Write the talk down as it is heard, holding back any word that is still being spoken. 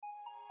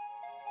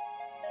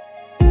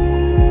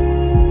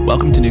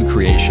Welcome to New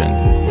Creation,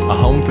 a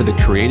home for the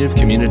creative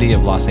community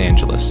of Los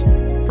Angeles.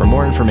 For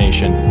more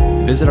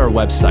information, visit our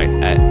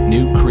website at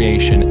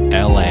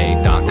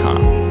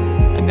newcreationla.com.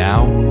 And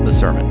now, the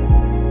sermon.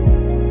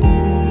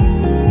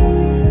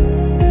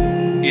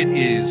 It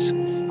is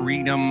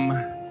Freedom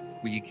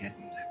Weekend.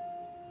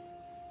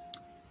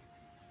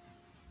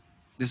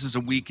 This is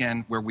a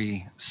weekend where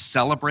we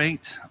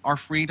celebrate our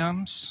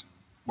freedoms,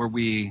 where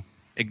we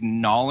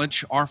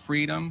acknowledge our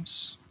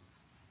freedoms.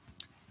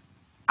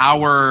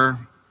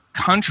 Our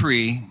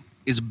country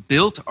is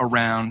built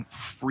around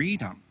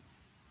freedom.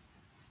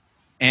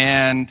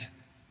 And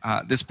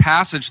this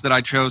passage that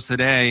I chose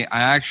today, I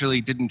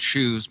actually didn't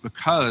choose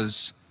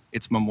because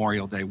it's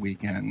Memorial Day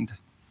weekend.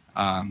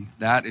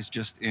 That is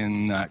just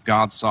in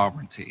God's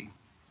sovereignty.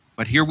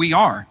 But here we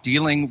are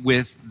dealing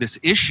with this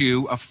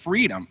issue of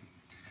freedom.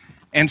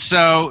 And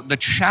so the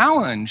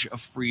challenge of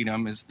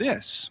freedom is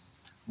this: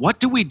 what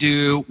do we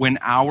do when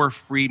our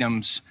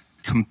freedoms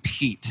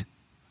compete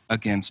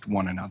against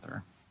one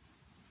another?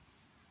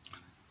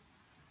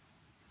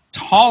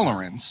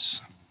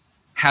 Tolerance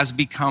has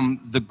become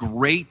the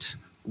great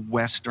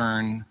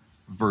Western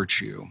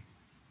virtue.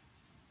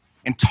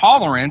 And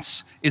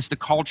tolerance is the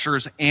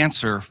culture's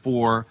answer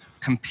for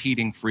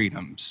competing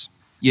freedoms.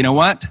 You know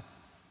what?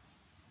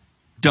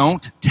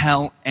 Don't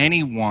tell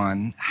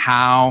anyone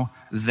how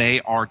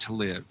they are to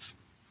live.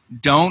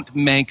 Don't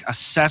make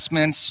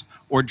assessments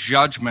or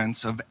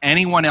judgments of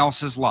anyone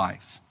else's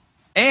life.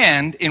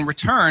 And in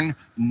return,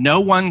 no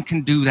one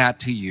can do that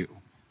to you.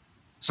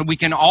 So we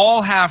can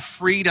all have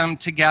freedom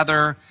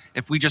together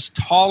if we just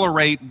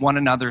tolerate one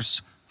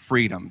another's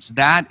freedoms.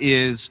 That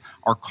is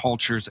our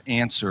culture's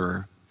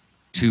answer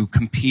to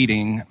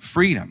competing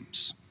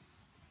freedoms.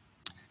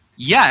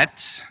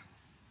 Yet,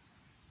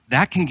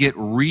 that can get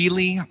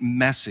really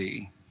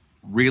messy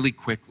really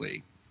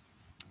quickly.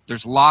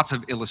 There's lots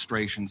of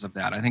illustrations of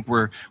that. I think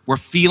we're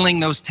feeling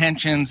those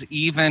tensions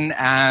even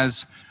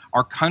as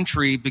our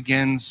country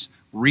begins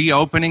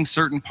reopening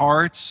certain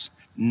parts,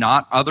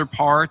 not other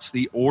parts,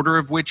 the order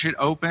of which it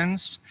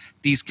opens.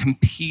 These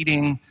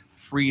competing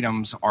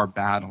freedoms are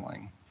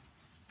battling.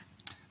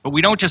 But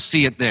we don't just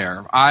see it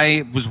there.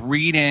 I was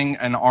reading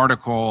an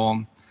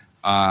article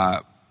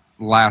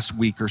last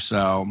week or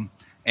so,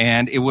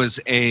 and it was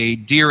a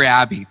Dear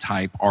Abby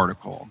type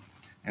article.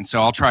 And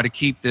so I'll try to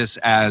keep this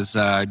as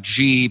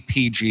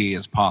GPG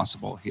as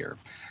possible here.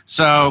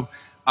 So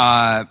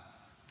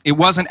it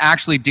wasn't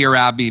actually Dear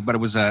Abby, but it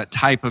was a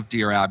type of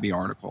Dear Abby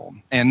article.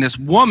 And this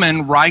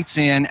woman writes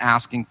in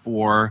asking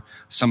for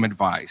some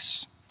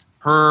advice.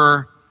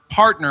 Her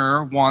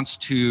partner wants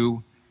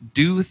to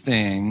do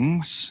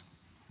things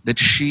that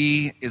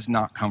she is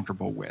not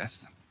comfortable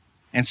with.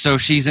 And so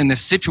she's in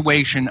this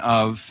situation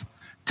of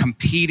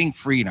competing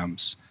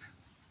freedoms.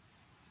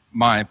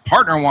 My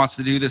partner wants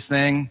to do this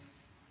thing.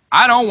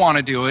 I don't want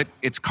to do it.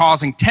 It's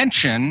causing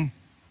tension.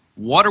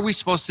 What are we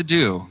supposed to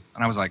do?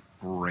 And I was like,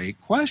 great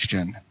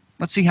question.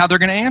 Let's see how they're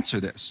going to answer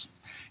this.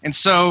 And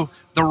so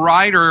the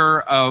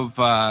writer of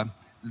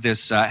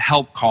this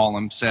help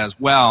column says,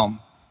 well,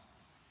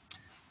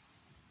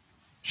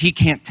 he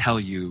can't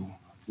tell you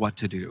what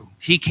to do.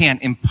 He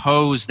can't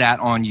impose that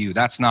on you.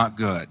 That's not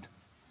good.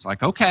 It's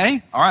like,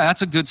 okay, all right,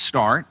 that's a good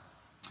start.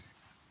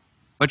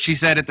 But she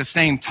said at the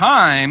same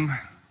time,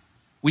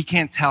 we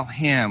can't tell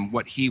him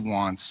what he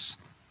wants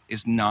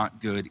is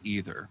not good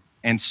either.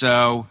 And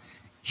so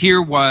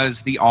here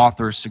was the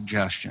author's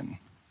suggestion.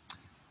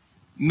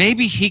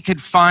 Maybe he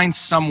could find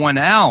someone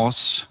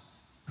else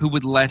who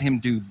would let him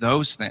do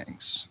those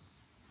things.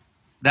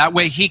 That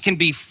way he can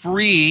be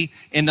free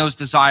in those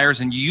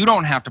desires and you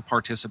don't have to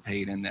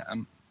participate in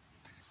them.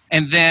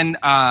 And then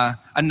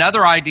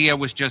another idea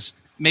was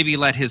just maybe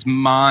let his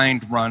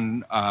mind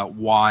run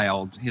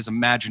wild, his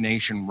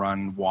imagination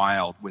run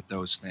wild with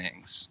those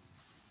things.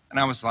 And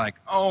I was like,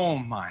 oh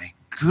my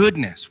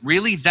goodness,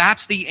 really?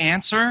 That's the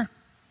answer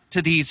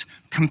to these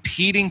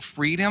competing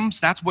freedoms?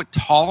 That's what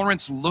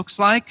tolerance looks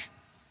like?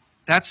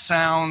 That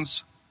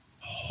sounds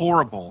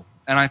horrible.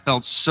 And I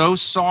felt so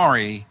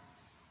sorry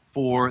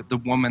for the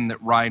woman that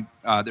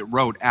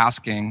wrote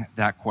asking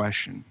that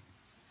question.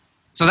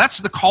 So that's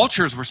the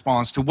culture's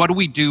response to what do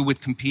we do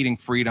with competing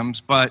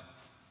freedoms, but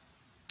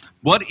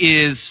what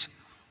is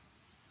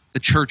the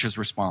church's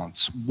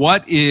response?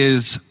 What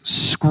is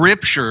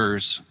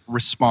Scripture's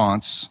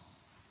response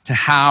to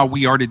how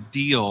we are to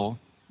deal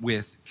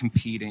with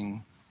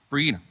competing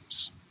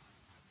freedoms?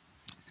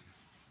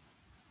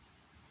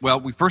 Well,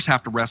 we first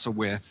have to wrestle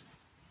with,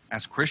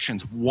 as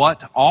Christians,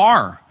 what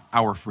are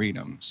our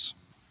freedoms?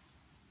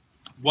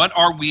 What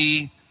are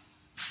we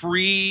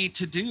free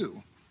to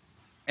do?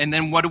 And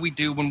then what do we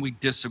do when we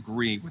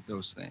disagree with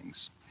those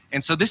things?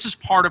 And so this is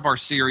part of our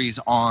series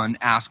on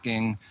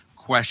asking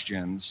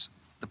questions,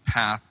 the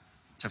path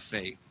to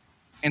faith.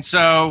 And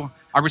so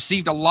I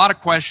received a lot of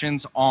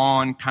questions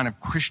on kind of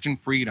Christian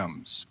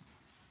freedoms.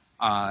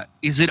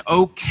 Is it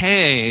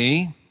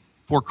okay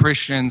for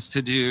Christians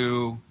to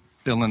do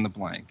fill in the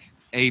blank,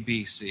 A,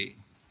 B, C?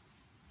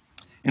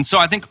 And so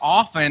I think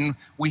often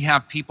we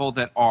have people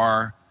that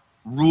are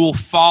rule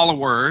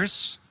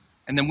followers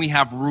And then we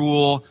have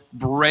rule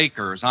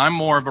breakers. I'm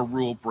more of a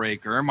rule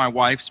breaker. My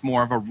wife's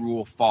more of a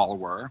rule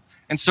follower.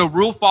 And so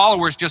rule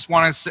followers just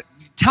want to say,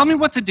 tell me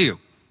what to do.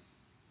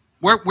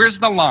 Where's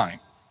the line?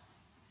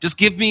 Just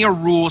give me a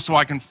rule so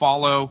I can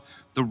follow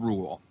the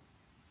rule.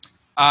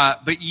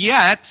 But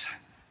yet,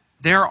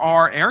 there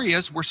are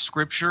areas where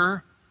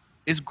Scripture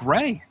is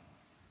gray,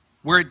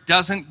 where it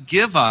doesn't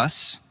give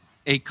us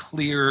a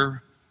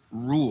clear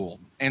rule.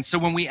 And so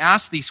when we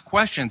ask these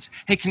questions,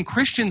 hey, can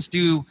Christians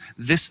do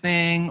this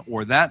thing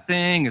or that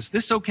thing? Is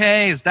this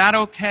okay? Is that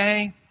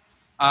okay?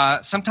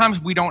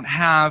 Sometimes we don't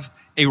have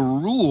a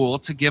rule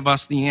to give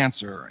us the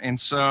answer. And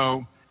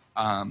so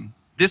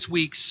this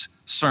week's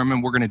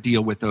sermon, we're going to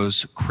deal with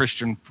those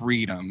Christian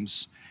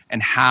freedoms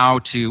and how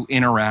to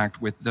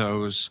interact with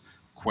those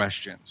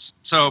questions.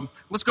 So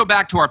let's go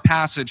back to our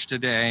passage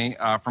today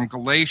from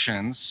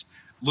Galatians,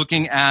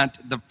 looking at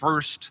the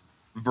first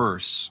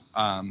verse.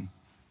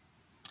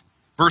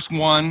 Verse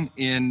 1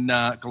 in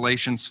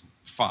Galatians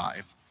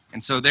 5.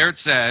 And so there it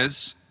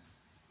says,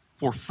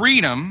 "For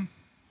freedom,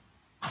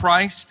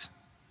 Christ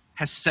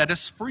has set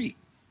us free.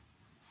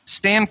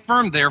 Stand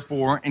firm,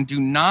 therefore, and do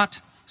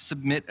not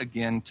submit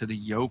again to the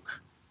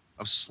yoke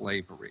of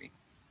slavery."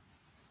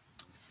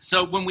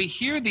 So when we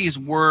hear these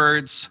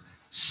words,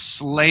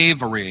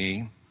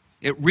 slavery,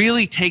 it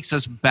really takes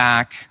us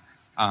back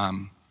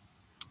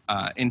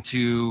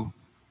into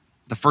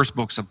the first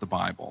books of the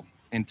Bible,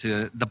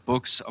 into the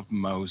books of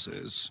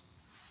Moses.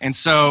 And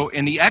so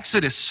in the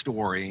Exodus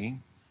story,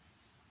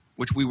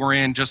 which we were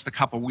in just a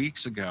couple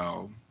weeks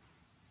ago,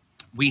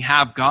 we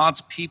have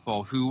God's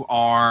people who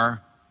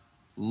are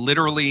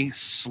literally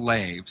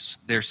slaves.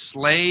 They're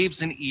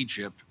slaves in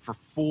Egypt for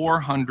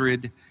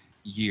 400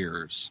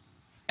 years.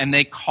 And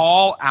they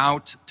call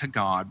out to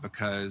God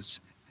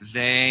because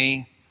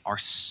they are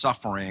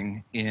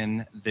suffering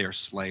in their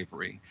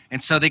slavery.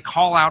 And so they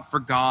call out for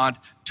God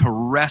to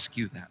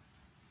rescue them.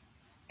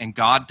 And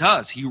God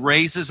does. He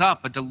raises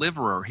up a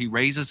deliverer. He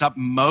raises up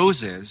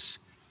Moses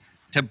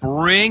to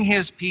bring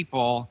his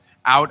people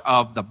out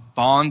of the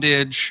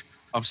bondage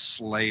of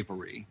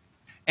slavery.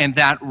 And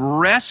that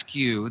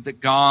rescue that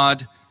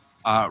God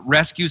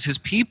rescues his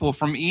people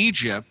from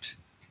Egypt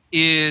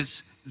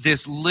is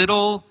this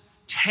little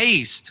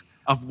taste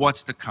of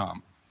what's to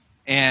come.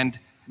 And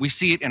we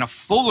see it in a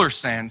fuller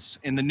sense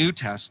in the New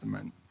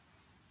Testament,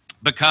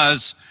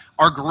 because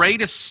our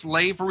greatest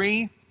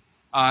slavery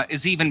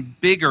is even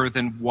bigger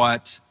than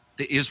what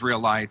the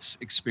Israelites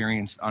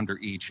experienced under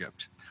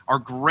Egypt. Our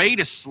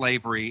greatest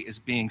slavery is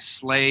being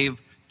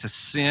slave to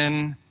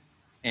sin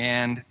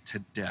and to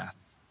death.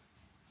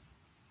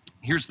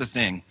 Here's the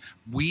thing.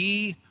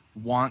 We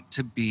want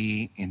to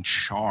be in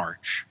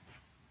charge.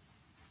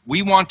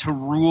 We want to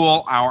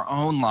rule our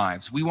own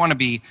lives. We want to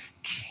be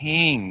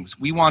kings.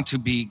 We want to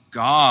be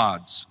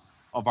gods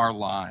of our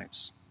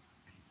lives.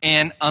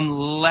 And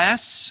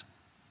unless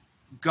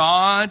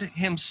God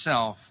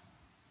himself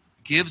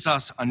gives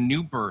us a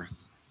new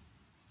birth,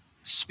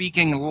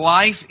 speaking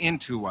life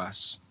into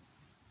us,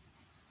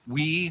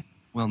 we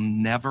will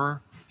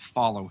never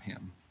follow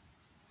him.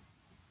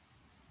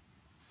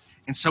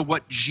 And so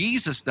what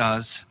Jesus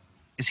does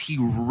is he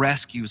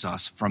rescues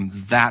us from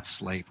that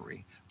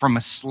slavery, from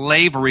a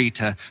slavery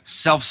to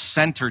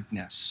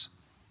self-centeredness,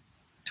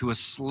 to a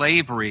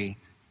slavery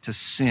to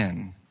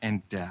sin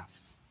and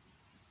death.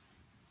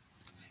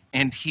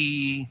 And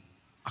he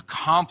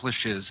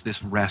accomplishes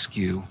this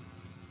rescue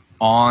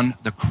on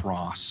the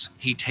cross.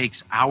 He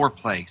takes our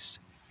place.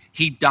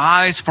 He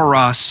dies for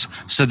us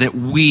so that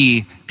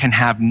we can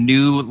have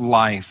new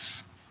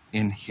life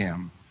in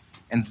him.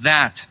 And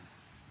that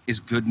is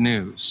good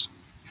news.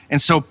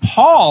 And so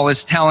Paul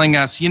is telling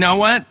us, you know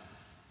what?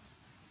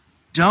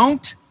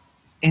 Don't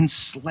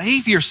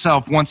enslave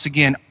yourself once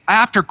again.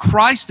 After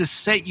Christ has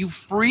set you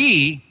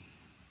free,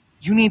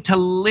 you need to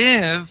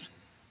live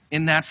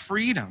in that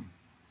freedom.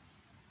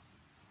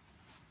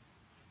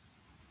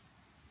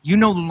 You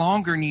no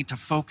longer need to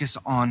focus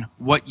on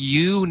what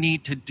you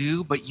need to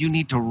do, but you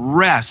need to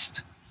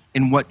rest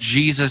in what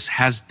Jesus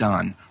has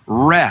done.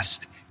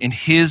 Rest in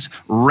his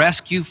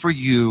rescue for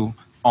you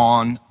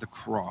on the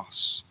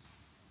cross.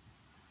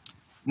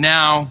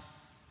 Now,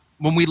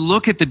 when we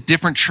look at the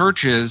different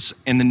churches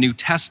in the New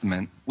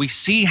Testament, we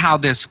see how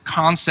this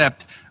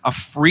concept of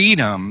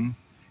freedom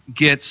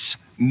gets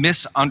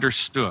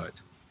misunderstood.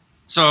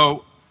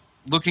 So,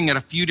 looking at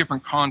a few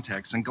different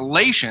contexts, in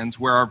Galatians,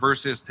 where our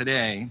verse is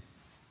today,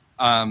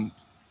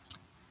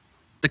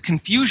 the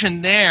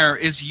confusion there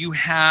is you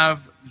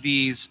have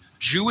these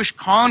Jewish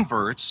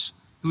converts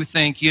who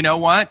think, you know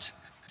what?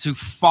 To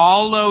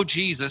follow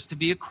Jesus, to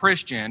be a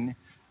Christian,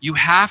 you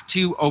have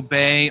to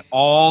obey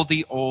all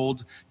the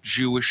old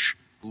Jewish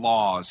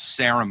laws,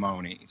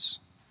 ceremonies.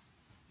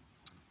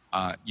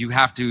 You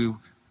have to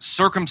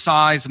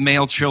circumcise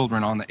male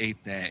children on the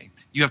 8th day.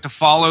 You have to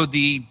follow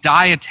the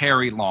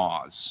dietary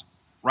laws,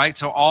 right?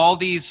 So all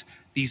these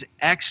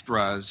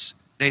extras,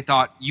 they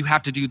thought you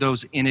have to do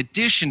those in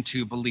addition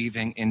to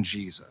believing in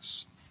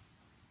Jesus.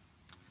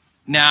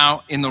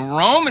 Now, in the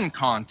Roman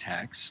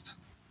context,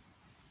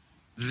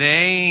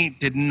 they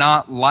did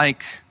not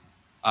like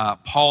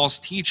Paul's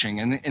teaching.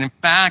 And in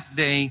fact,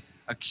 they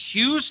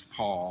accused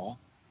Paul,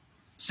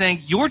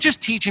 saying, you're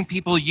just teaching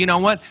people, you know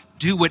what,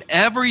 do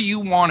whatever you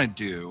want to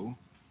do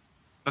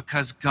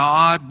because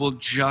God will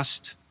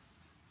just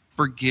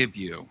forgive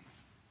you.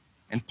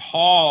 And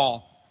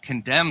Paul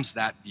condemns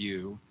that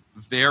view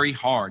very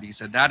hard. He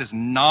said that is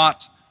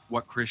not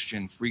what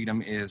Christian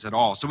freedom is at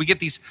all. So we get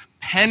these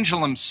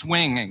pendulum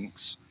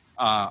swingings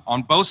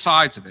on both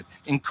sides of it.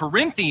 In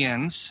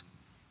Corinthians,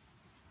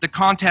 the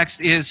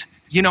context is,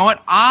 you know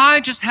what, I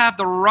just have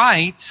the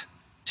right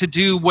to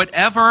do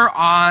whatever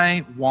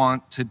I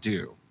want to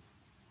do.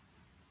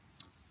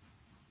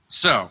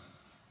 So,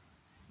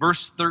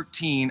 verse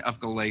 13 of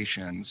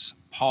Galatians,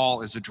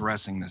 Paul is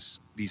addressing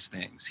these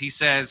things. He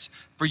says,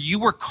 for you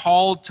were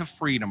called to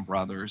freedom,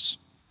 brothers.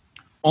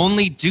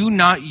 Only do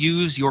not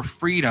use your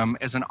freedom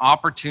as an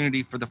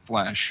opportunity for the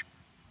flesh,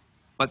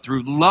 but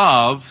through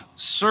love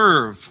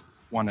serve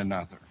one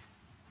another.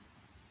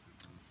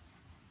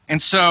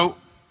 And so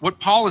what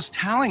Paul is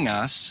telling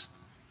us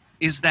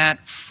is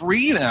that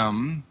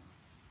freedom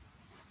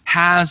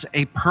has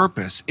a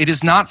purpose. It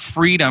is not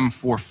freedom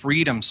for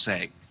freedom's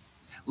sake.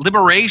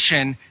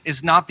 Liberation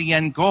is not the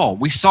end goal.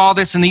 We saw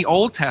this in the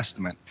Old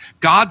Testament.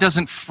 God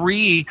doesn't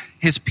free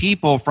his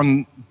people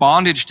from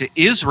bondage to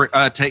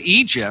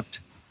Egypt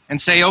and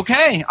say,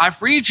 okay, I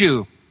freed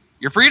you.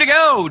 You're free to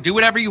go. Do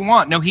whatever you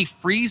want. No, he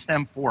frees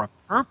them for a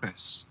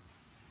purpose.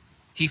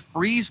 He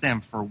frees them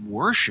for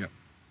worship,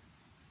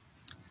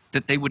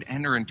 that they would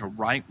enter into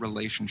right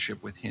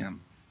relationship with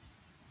him.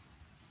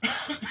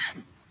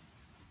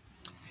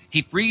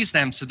 He frees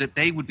them so that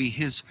they would be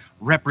his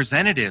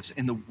representatives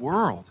in the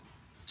world,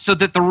 so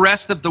that the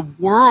rest of the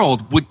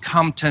world would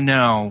come to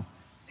know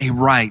a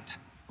right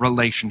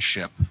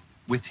relationship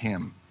with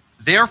him.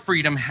 Their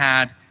freedom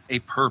had a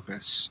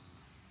purpose.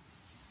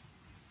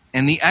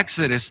 In the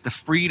Exodus, the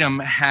freedom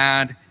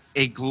had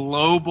a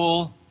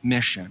global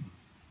mission.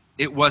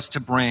 It was to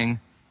bring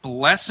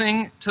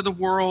blessing to the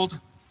world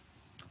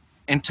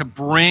and to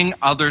bring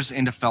others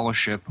into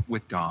fellowship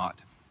with God.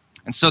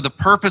 And so the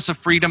purpose of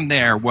freedom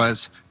there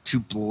was to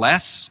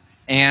bless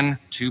and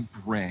to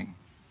bring.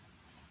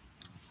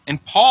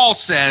 And Paul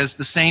says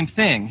the same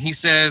thing. He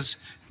says,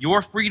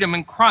 your freedom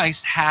in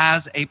Christ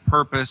has a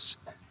purpose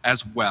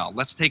as well.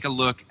 Let's take a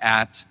look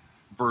at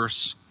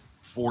verse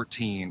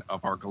 14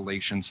 of our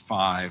Galatians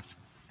 5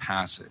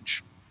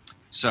 passage.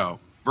 So,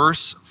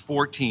 verse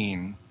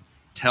 14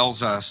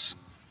 tells us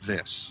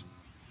this.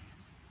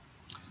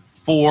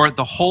 For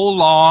the whole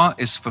law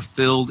is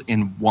fulfilled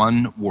in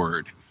one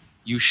word.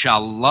 You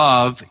shall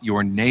love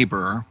your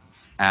neighbor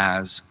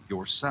as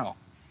yourself.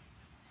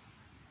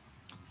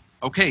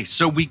 Okay,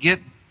 so we get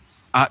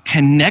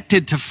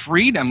connected to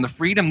freedom. The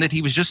freedom that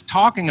he was just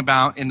talking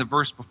about in the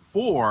verse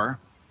before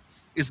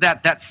is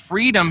that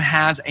freedom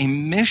has a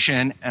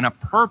mission and a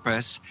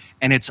purpose,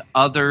 and it's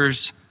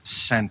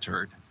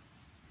others-centered.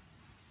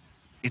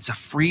 It's a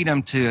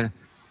freedom to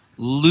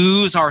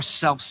lose our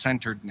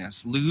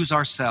self-centeredness, lose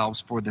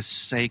ourselves for the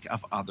sake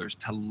of others,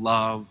 to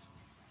love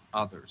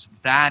others.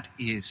 That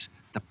is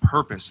the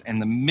purpose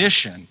and the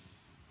mission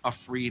of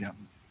freedom.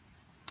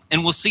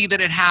 And we'll see that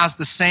it has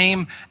the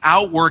same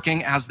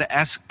outworking as the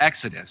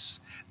Exodus,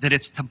 that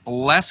it's to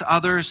bless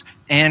others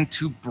and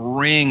to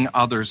bring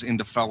others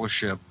into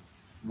fellowship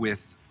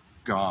with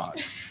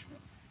God.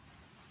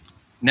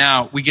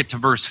 Now, we get to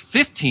verse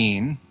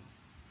 15,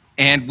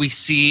 and we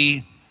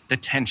see the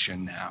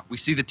tension now. We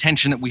see the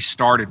tension that we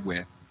started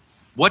with.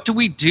 What do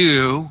we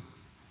do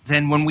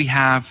then when we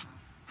have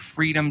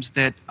freedoms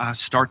that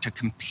start to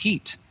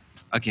compete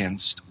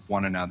against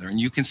one another? And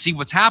you can see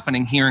what's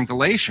happening here in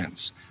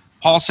Galatians.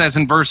 Paul says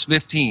in verse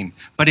 15,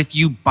 but if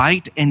you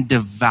bite and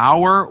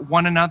devour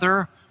one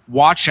another,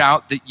 watch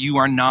out that you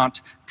are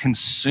not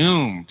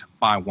consumed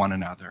by one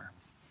another.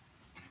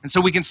 And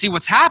so we can see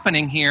what's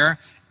happening here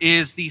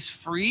is these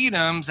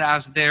freedoms,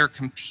 as they're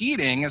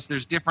competing, as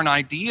there's different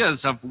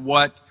ideas of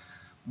what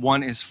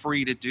one is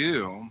free to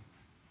do,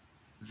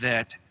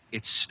 that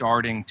it's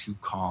starting to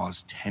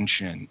cause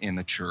tension in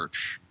the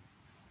church.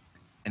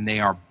 And they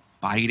are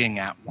biting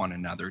at one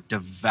another,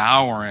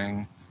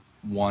 devouring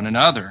one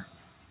another.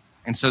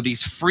 And so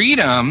these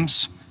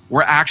freedoms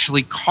were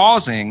actually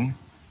causing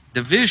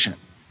division.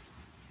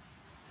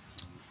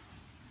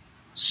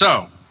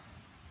 So,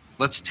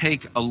 let's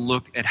take a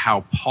look at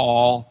how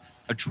Paul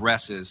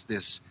addresses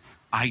this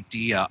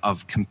idea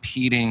of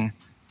competing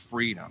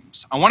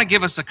freedoms. I want to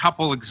give us a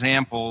couple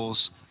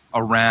examples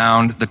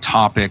around the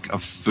topic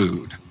of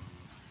food.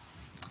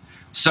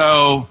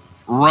 So,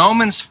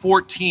 Romans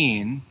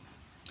 14,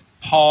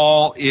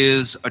 Paul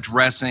is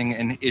addressing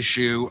an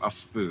issue of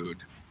food.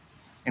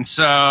 And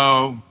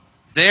so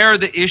there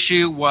the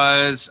issue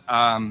was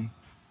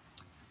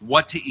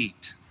what to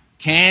eat.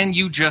 Can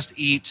you just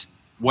eat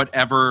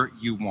whatever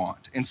you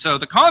want? And so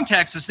the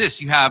context is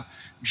this. You have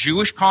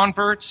Jewish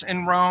converts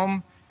in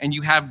Rome and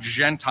you have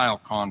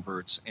Gentile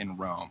converts in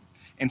Rome.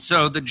 And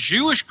so the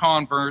Jewish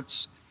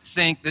converts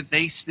think that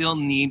they still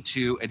need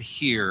to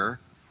adhere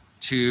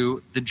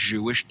to the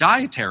Jewish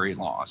dietary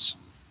laws.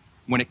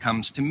 when it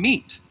comes to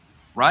meat,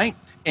 right?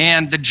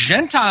 And the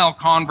Gentile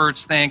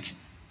converts think,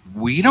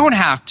 we don't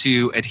have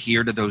to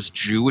adhere to those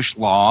Jewish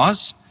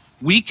laws.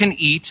 We can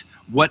eat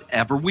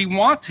whatever we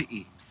want to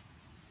eat.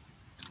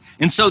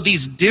 And so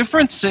these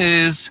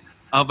differences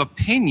of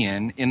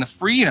opinion in the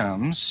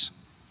freedoms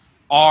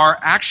are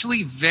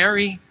actually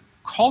very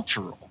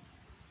cultural.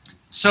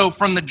 So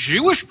from the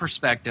Jewish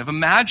perspective,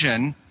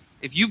 imagine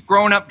if you've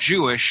grown up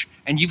Jewish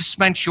and you've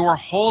spent your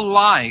whole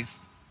life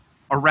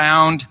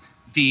around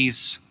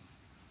these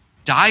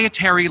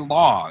dietary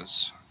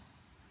laws.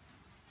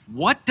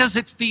 What does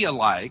it feel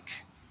like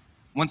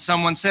when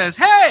someone says,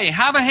 hey,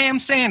 have a ham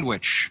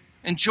sandwich,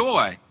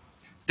 enjoy?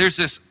 There's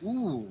this,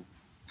 ooh,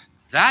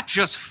 that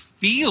just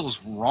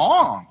feels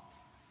wrong.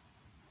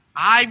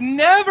 I've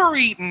never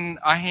eaten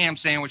a ham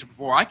sandwich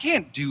before. I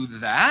can't do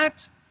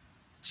that.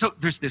 So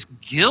there's this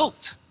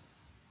guilt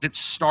that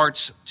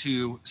starts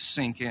to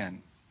sink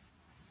in.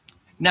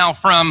 Now,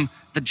 from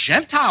the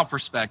Gentile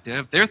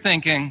perspective, they're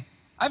thinking,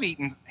 I've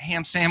eaten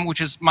ham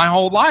sandwiches my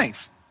whole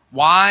life.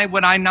 Why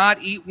would I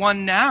not eat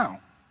one now?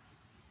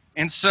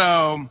 And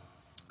so,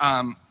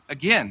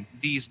 again,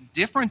 these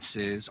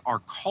differences are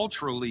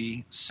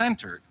culturally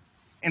centered.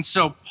 And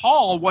so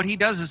Paul, what he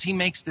does is he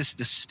makes this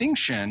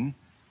distinction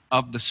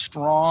of the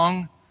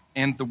strong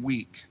and the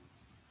weak.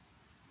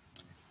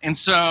 And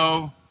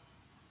so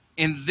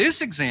in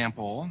this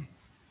example,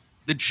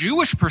 the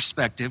Jewish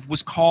perspective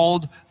was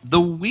called the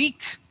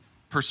weak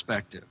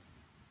perspective.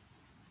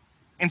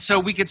 And so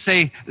we could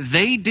say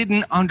they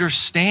didn't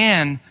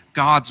understand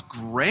God's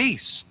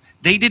grace.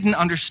 They didn't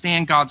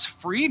understand God's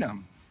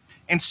freedom.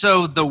 And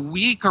so the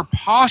weaker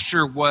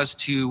posture was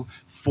to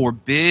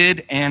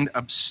forbid and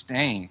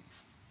abstain.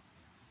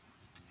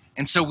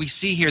 And so we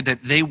see here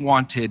that they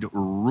wanted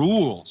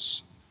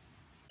rules.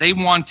 They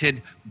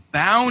wanted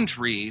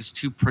boundaries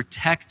to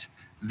protect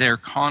their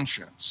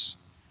conscience.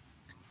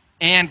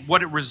 And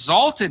what it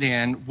resulted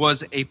in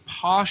was a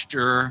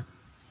posture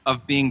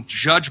of being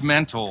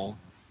judgmental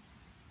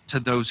to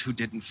those who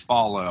didn't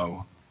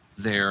follow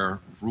their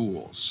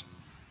rules.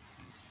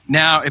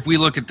 Now, if we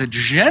look at the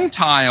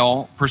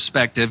Gentile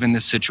perspective in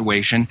this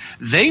situation,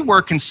 they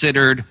were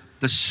considered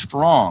the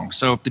strong.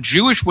 So if the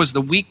Jewish was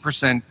the weak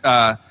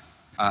perspective,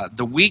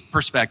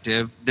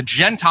 the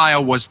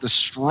Gentile was the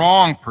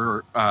strong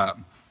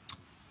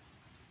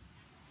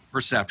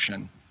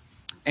perception.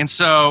 And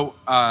so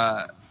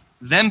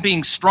them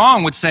being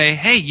strong would say,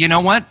 hey, you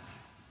know what?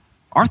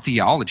 Our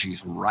theology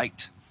is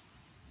right.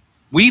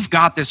 We've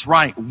got this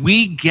right.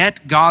 We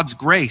get God's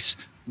grace.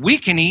 We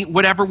can eat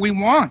whatever we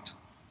want.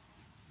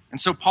 And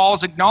so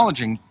Paul's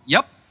acknowledging,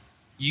 yep,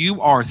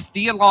 you are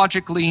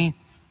theologically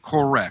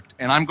correct,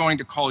 and I'm going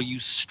to call you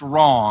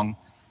strong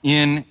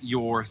in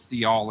your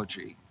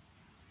theology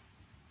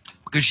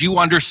because you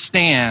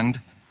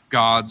understand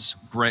God's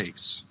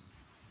grace.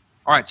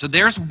 All right, so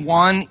there's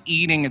one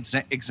eating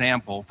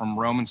example from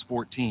Romans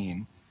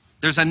 14.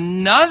 There's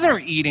another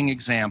eating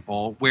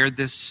example where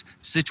this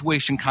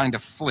situation kind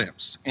of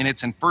flips, and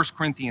it's in 1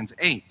 Corinthians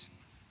 8.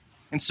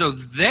 And so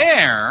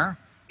there,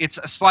 it's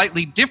a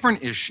slightly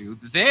different issue.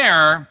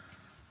 There,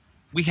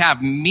 we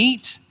have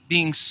meat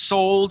being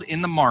sold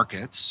in the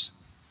markets,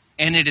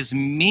 and it is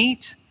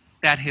meat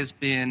that has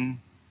been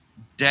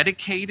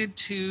dedicated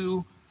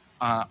to,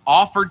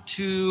 offered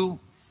to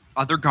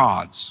other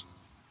gods,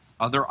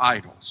 other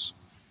idols.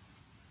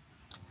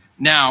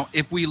 Now,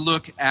 if we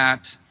look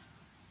at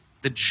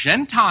the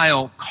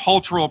Gentile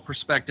cultural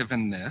perspective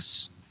in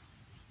this,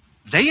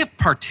 they have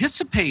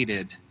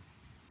participated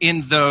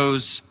in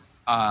those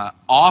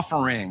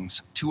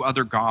offerings to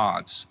other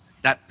gods,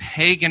 that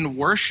pagan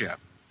worship.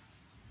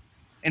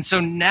 And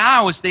so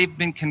now as they've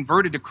been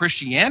converted to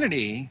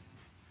Christianity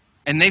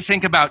and they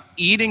think about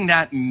eating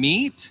that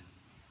meat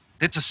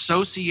that's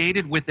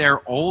associated with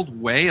their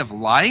old way of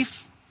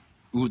life,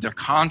 their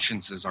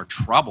consciences are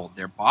troubled,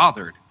 they're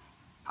bothered.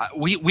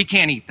 We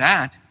can't eat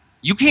that.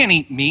 You can't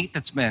eat meat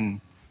that's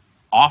been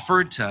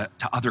offered to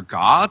other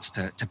gods,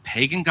 to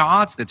pagan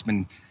gods, that's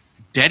been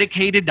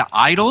dedicated to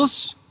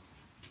idols.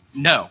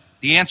 No.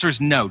 The answer is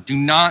no. Do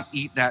not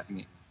eat that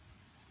meat.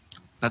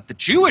 But the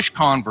Jewish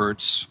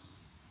converts,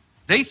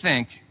 they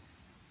think,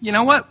 you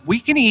know what?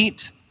 We can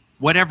eat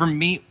whatever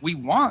meat we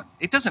want.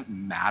 It doesn't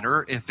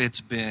matter if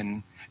it's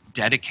been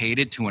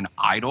dedicated to an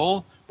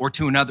idol or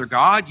to another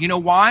god. You know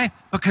why?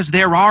 Because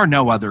there are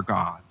no other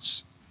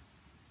gods.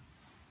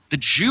 The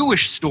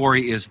Jewish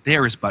story is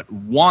there is but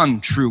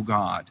one true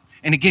God.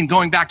 And again,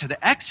 going back to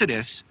the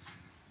Exodus,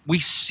 we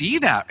see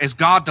that as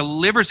God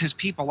delivers his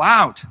people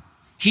out,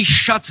 he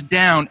shuts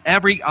down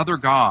every other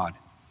god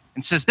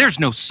and says, there's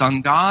no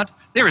sun god,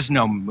 there is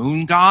no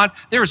moon god,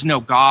 there is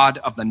no god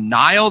of the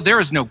Nile, there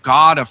is no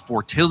god of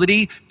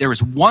fertility. There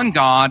is one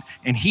God,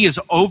 and he is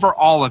over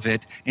all of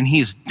it, and he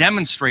has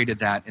demonstrated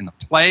that in the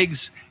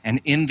plagues and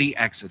in the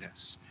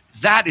Exodus.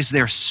 That is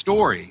their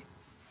story.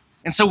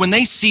 And so when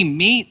they see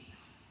meat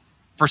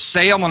for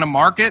sale in a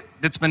market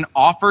that's been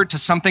offered to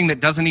something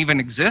that doesn't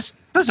even exist,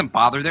 it doesn't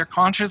bother their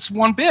conscience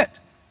one bit.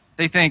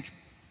 They think,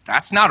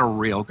 that's not a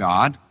real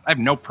God. I have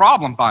no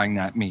problem buying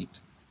that meat.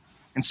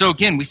 And so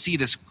again, we see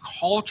this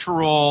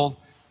cultural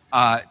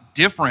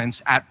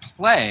difference at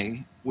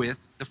play with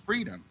the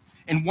freedom.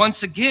 And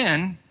once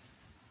again,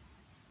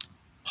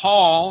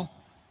 Paul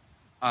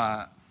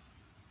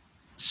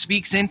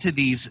speaks into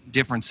these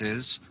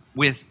differences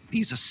with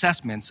these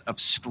assessments of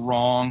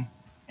strong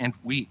and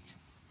weak.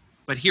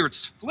 But here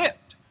it's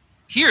flipped.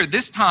 Here,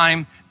 this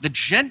time, the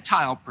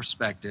Gentile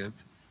perspective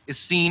is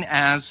seen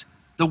as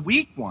the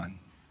weak one,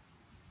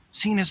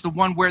 seen as the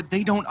one where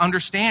they don't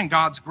understand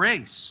God's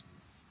grace.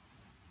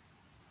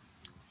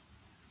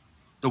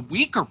 The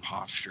weaker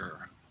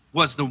posture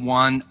was the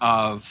one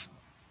of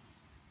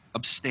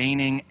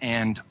abstaining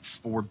and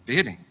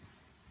forbidding.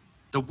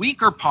 The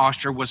weaker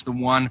posture was the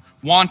one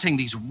wanting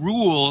these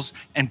rules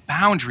and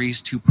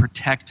boundaries to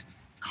protect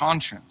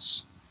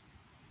conscience.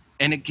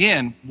 And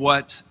again,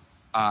 what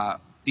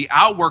the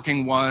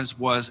outworking was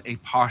a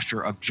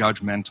posture of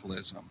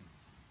judgmentalism.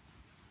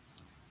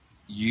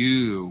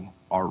 You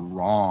are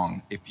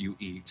wrong if you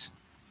eat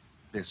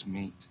this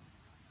meat.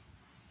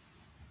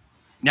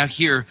 Now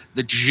here,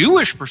 the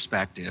Jewish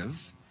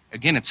perspective,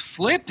 again, it's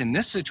flipped in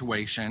this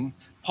situation.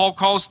 Paul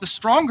calls the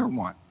stronger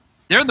one.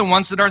 They're the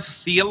ones that are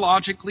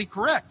theologically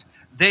correct.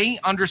 They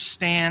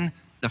understand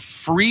the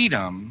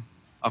freedom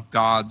of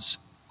God's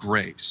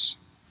grace.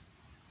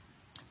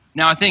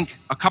 Now, I think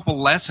a couple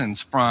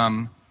lessons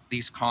from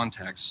these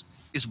contexts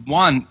is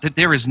one, that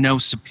there is no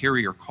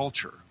superior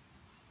culture.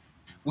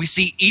 We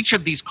see each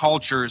of these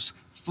cultures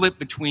flip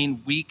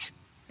between weak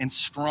and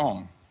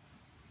strong.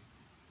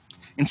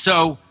 And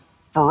so,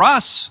 for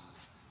us,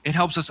 it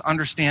helps us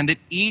understand that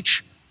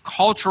each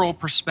cultural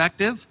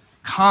perspective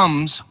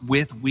comes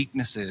with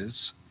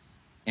weaknesses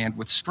and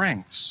with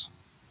strengths.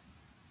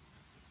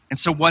 And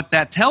so what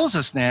that tells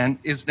us then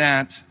is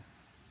that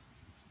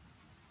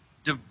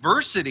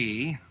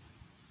diversity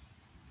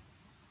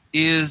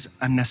is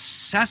a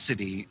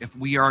necessity if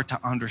we are to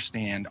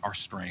understand our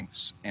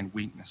strengths and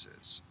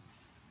weaknesses.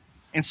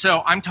 And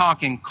so I'm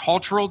talking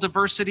cultural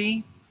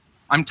diversity,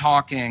 I'm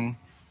talking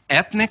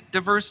ethnic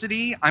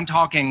diversity, I'm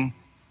talking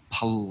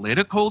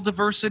political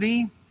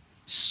diversity,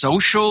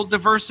 social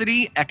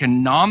diversity,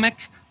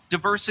 economic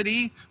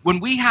diversity. When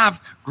we have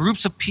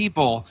groups of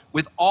people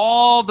with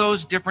all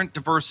those different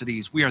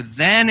diversities, we are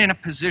then in a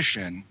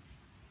position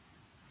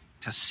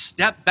to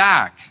step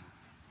back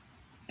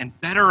and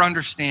better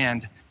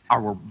understand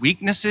our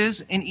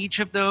weaknesses in each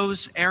of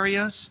those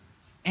areas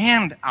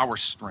and our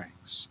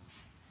strengths.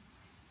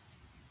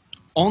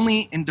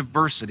 Only in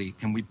diversity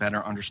can we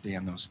better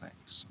understand those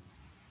things.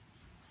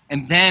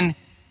 And then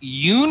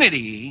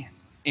unity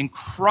in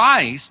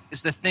Christ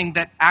is the thing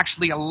that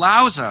actually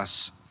allows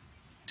us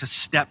to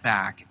step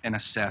back and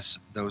assess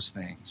those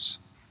things.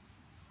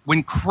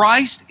 When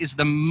Christ is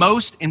the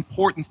most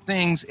important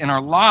things in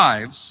our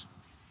lives,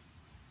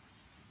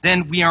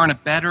 then we are in a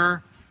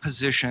better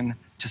position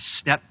to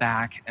step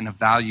back and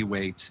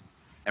evaluate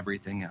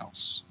everything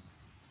else.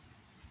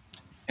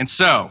 And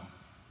so,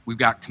 we've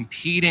got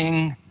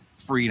competing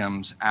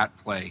freedoms at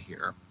play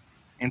here.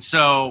 And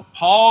so,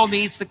 Paul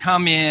needs to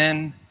come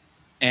in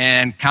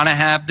and kind of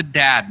have the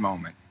dad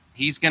moment.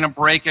 He's going to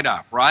break it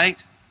up,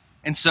 right?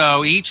 And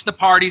so each the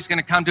party's going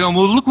to come to him,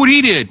 well, look what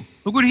he did.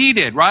 Look what he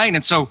did, right?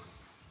 And so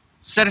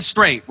set it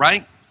straight,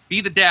 right?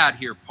 Be the dad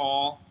here,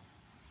 Paul.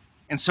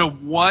 And so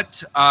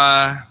what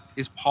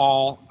is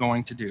Paul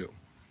going to do?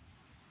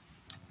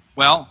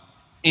 Well,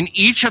 in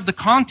each of the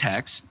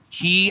contexts,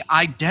 he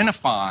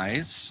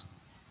identifies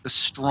the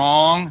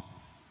strong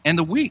and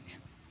the weak.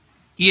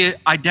 He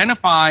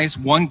identifies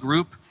one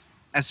group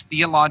as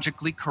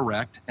theologically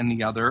correct and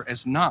the other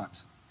as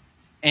not.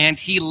 And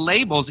he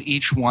labels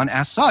each one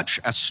as such,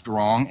 as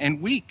strong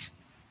and weak.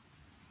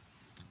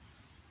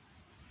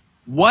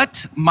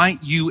 What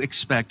might you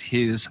expect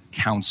his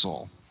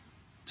counsel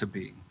to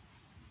be?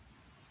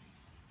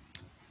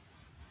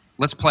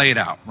 Let's play it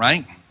out,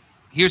 right?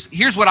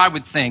 Here's what I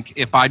would think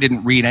if I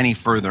didn't read any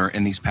further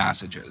in these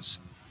passages.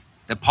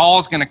 That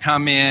Paul's going to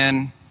come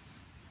in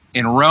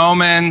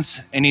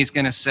Romans, and he's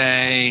going to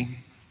say,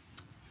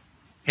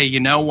 hey, you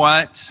know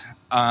what?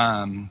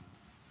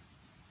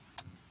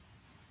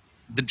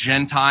 The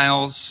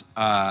Gentiles,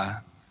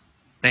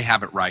 they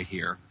have it right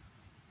here.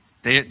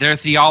 Their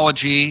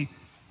theology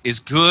is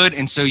good,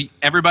 and so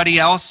everybody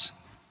else,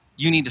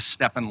 you need to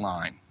step in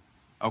line,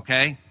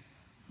 okay?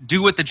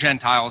 Do what the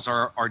Gentiles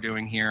are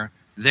doing here.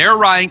 They're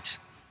right,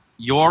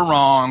 you're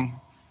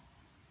wrong,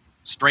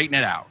 straighten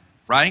it out,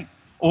 right?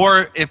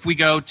 Or if we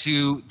go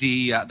to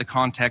the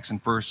context in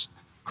 1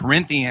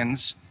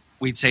 Corinthians,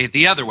 we'd say it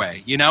the other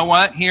way. You know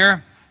what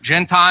here?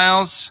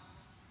 Gentiles,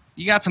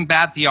 you got some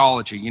bad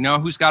theology. You know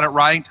who's got it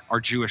right? Our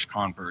Jewish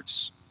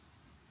converts.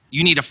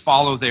 You need to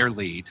follow their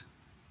lead.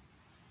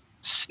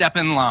 Step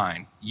in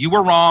line. You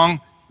were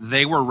wrong,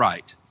 they were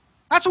right.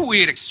 That's what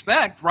we'd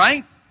expect,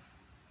 right?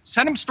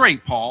 Set them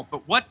straight, Paul.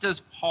 But what does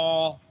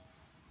Paul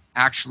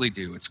actually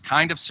do? It's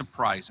kind of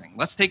surprising.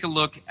 Let's take a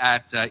look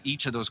at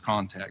each of those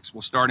contexts.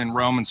 We'll start in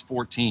Romans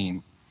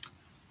 14.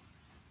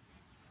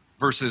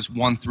 Verses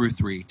 1 through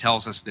 3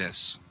 tells us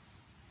this.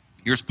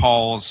 Here's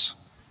Paul's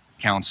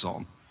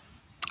counsel.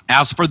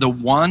 As for the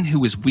one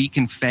who is weak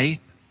in faith,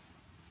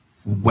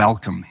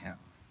 welcome him.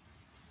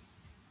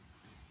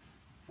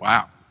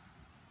 Wow.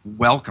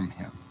 Welcome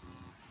him.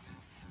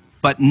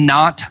 But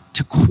not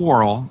to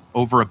quarrel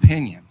over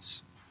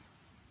opinions.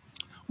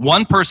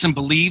 One person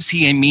believes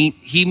he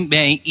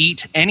may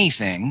eat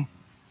anything,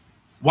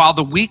 while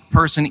the weak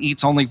person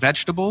eats only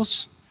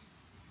vegetables.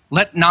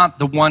 Let not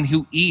the one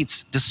who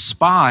eats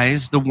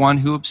despise the one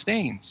who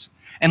abstains.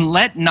 And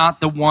let not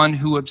the one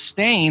who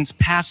abstains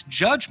pass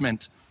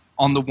judgment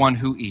on the one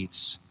who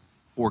eats,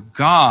 for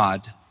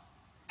God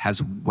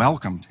has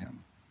welcomed him.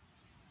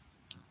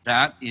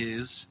 That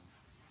is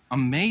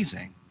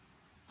amazing.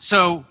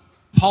 So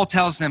Paul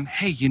tells them,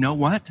 hey, you know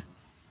what?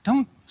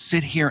 Don't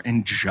sit here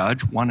and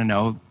judge one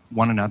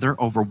another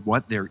over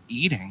what they're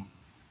eating.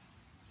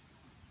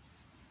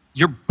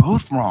 You're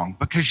both wrong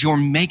because you're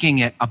making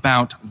it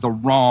about the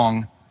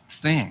wrong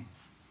thing.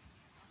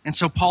 And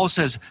so Paul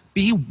says,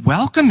 be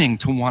welcoming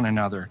to one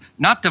another,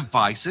 not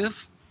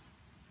divisive.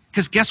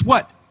 Because guess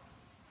what?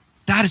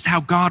 That is how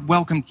God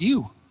welcomed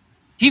you.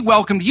 He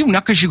welcomed you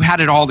not because you had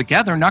it all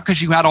together, not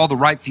because you had all the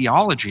right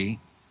theology.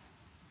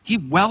 He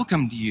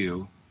welcomed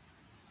you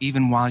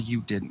even while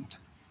you didn't.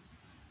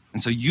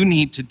 And so you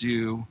need to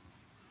do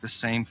the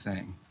same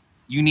thing.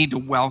 You need to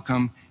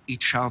welcome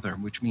each other,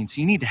 which means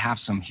you need to have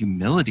some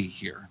humility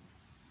here.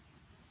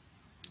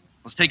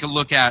 Let's take a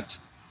look at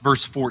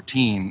verse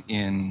 14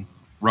 in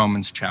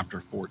Romans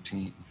chapter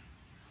 14.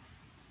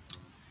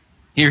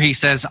 Here he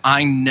says,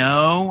 I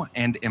know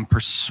and am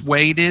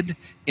persuaded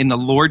in the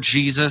Lord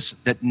Jesus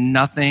that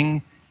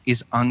nothing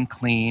is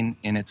unclean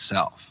in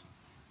itself.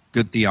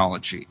 Good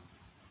theology.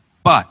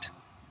 But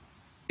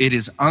it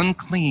is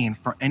unclean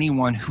for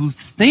anyone who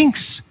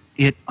thinks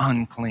it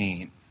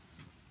unclean.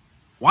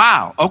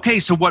 Wow. Okay,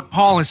 so what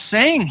Paul is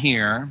saying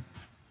here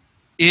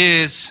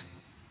is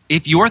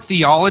if your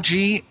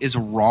theology is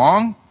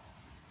wrong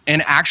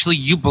and actually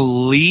you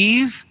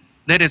believe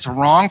that it's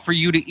wrong for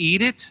you to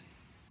eat it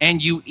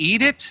and you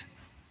eat it,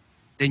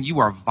 then you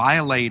are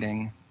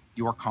violating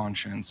your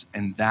conscience,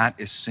 and that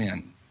is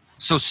sin.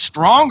 So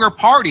stronger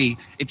party,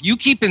 if you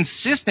keep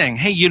insisting,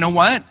 hey, you know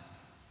what?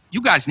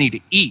 You guys need to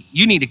eat.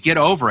 You need to get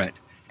over it.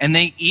 And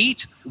they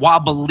eat while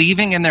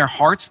believing in their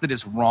hearts that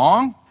is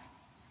wrong,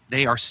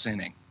 they are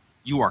sinning.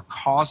 You are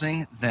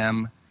causing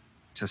them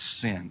to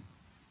sin.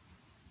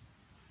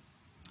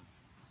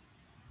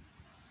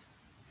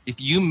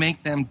 If you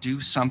make them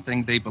do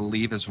something they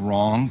believe is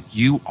wrong,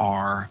 you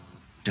are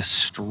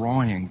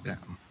destroying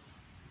them.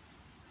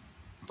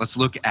 Let's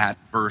look at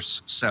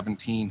verse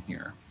 17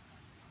 here,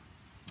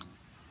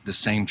 the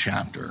same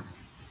chapter.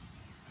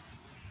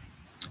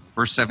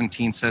 Verse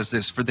 17 says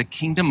this, for the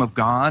kingdom of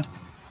God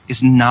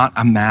is not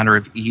a matter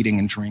of eating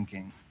and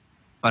drinking,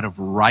 but of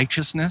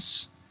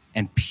righteousness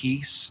and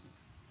peace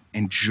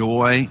and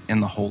joy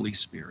in the Holy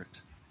Spirit.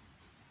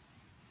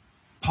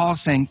 Paul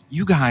is saying,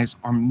 you guys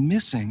are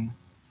missing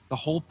the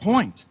whole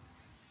point.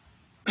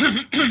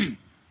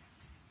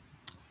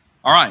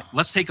 All right,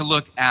 let's take a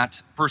look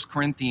at 1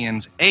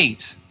 Corinthians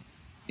 8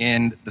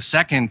 in the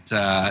second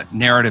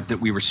narrative that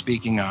we were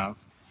speaking of.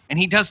 And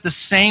he does the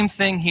same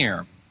thing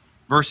here.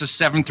 Verses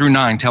 7 through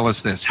 9 tell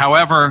us this.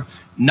 However,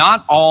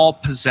 not all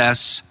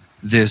possess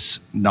this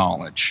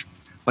knowledge,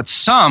 but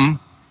some,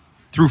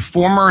 through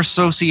former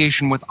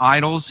association with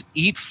idols,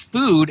 eat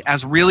food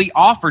as really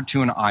offered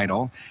to an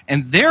idol,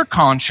 and their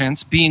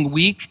conscience, being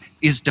weak,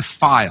 is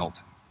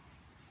defiled.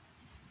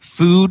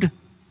 Food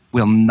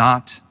will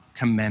not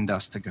commend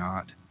us to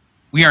God.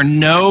 We are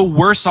no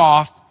worse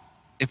off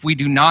if we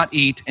do not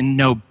eat, and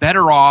no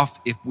better off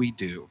if we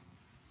do.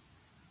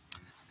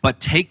 But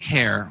take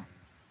care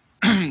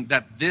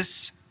that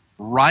this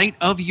right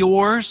of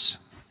yours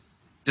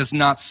does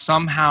not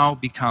somehow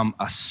become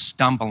a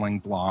stumbling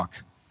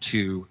block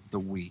to the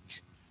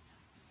weak.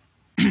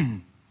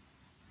 The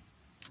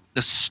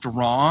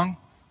strong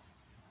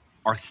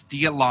are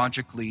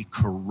theologically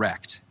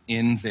correct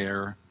in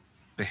their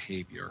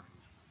behavior,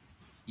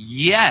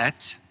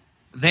 yet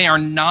they are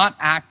not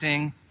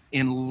acting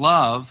in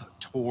love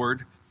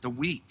toward the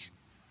weak.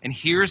 And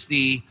here's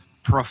the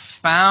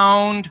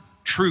profound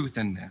truth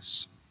in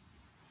this,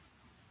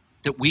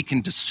 that we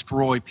can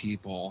destroy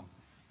people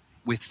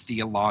with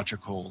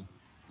theological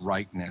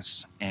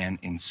rightness and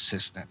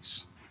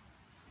insistence.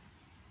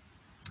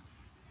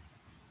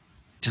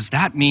 Does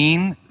that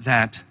mean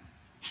that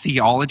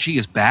theology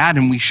is bad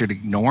and we should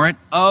ignore it?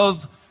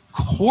 Of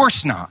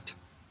course not.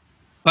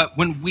 But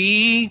when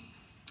we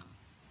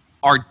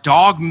are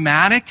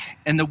dogmatic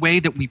in the way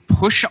that we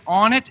push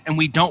on it and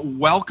we don't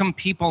welcome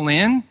people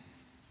in,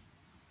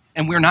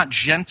 and we're not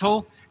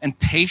gentle and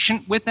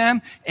patient with them,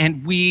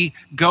 and we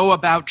go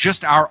about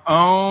just our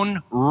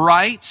own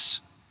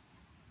rights,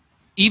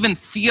 even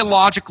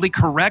theologically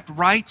correct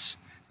rights,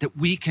 that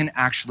we can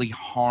actually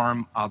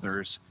harm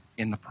others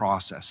in the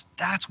process.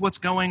 That's what's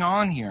going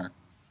on here.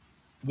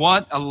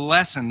 What a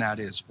lesson that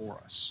is for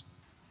us.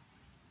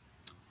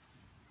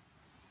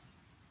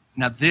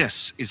 Now,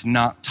 this is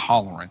not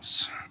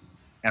tolerance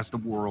as the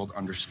world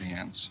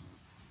understands.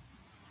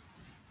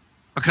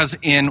 Because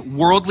in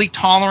worldly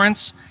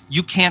tolerance,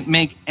 you can't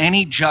make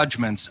any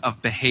judgments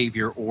of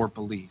behavior or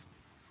belief.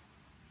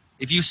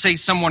 If you say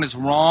someone is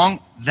wrong,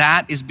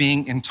 that is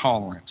being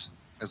intolerant,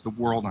 as the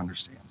world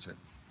understands it.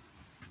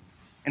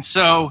 And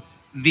so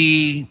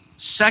the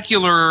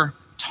secular,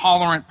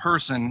 tolerant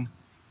person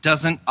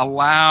doesn't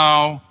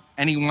allow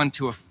anyone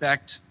to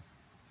affect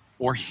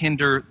or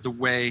hinder the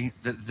way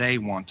that they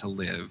want to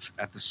live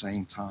at the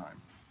same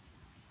time.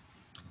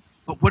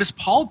 But what does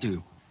Paul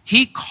do?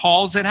 He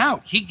calls it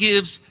out. He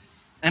gives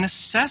an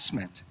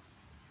assessment.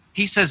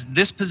 He says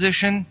this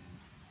position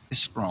is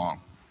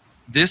strong.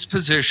 This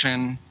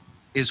position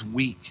is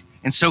weak.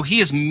 And so he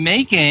is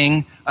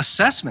making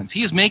assessments.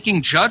 He is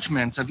making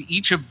judgments of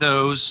each of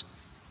those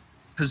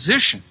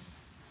positions.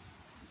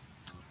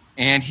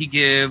 And he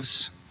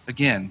gives,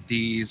 again,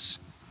 these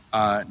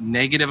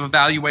negative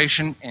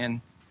evaluation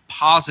and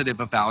positive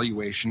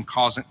evaluation,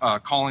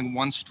 calling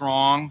one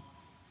strong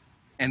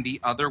and the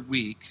other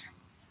weak,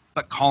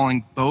 but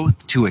calling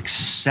both to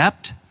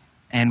accept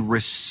and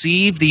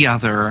receive the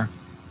other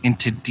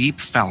into deep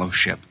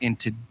fellowship,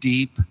 into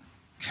deep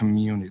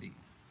community.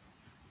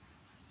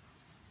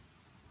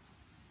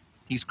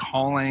 He's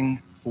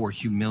calling for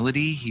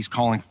humility. He's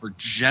calling for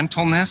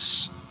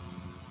gentleness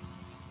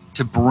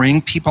to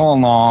bring people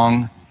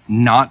along,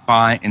 not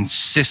by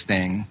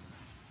insisting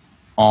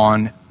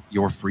on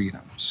your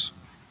freedoms.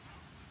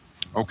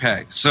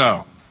 Okay,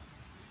 so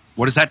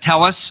what does that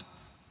tell us?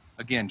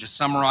 Again, just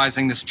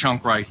summarizing this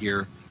chunk right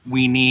here,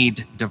 we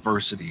need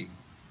diversity.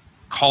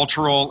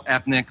 Cultural,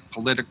 ethnic,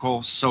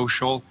 political,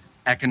 social,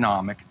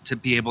 economic, to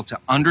be able to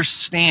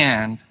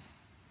understand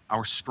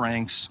our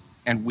strengths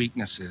and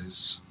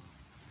weaknesses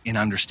in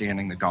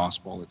understanding the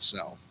gospel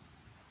itself.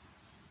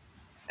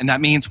 And that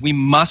means we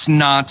must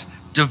not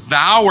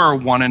devour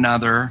one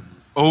another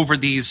over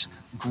these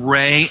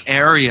gray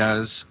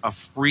areas of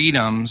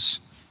freedoms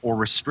or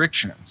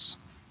restrictions.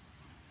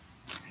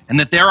 And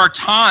that there are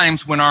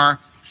times when our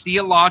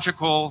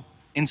theological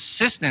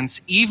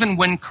insistence, even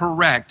when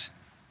correct,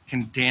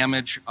 can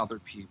damage other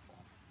people.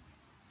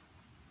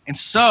 And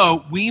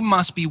so we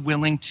must be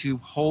willing to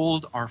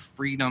hold our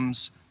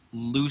freedoms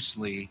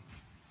loosely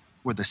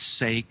for the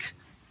sake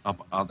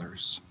of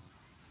others.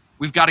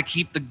 We've got to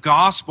keep the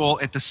gospel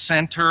at the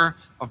center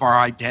of our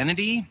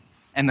identity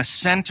and the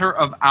center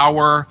of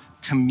our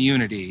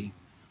community,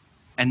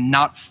 and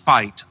not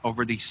fight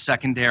over these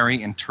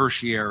secondary and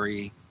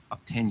tertiary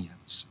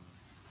opinions.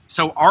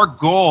 So our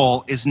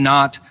goal is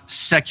not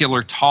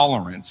secular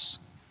tolerance.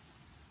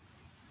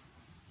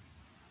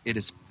 It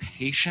is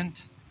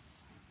patient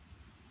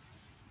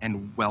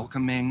and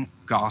welcoming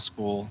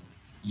gospel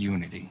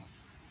unity.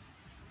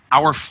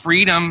 Our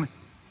freedom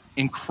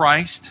in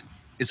Christ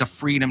is a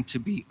freedom to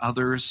be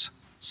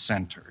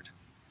others-centered.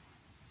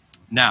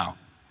 Now,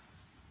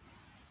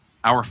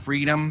 our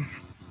freedom,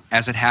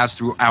 as it has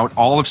throughout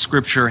all of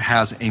Scripture,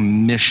 has a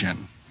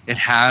mission. It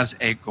has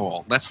a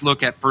goal. Let's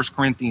look at 1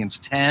 Corinthians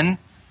 10,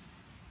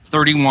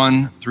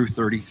 31 through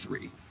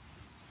 33.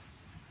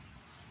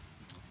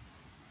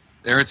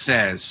 There it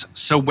says,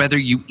 "So whether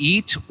you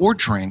eat or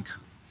drink,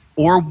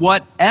 or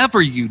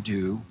whatever you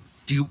do,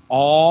 do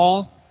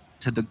all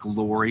to the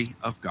glory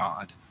of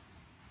God.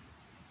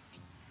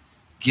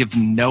 Give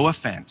no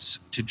offense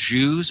to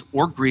Jews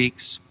or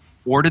Greeks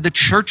or to the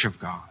church of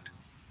God.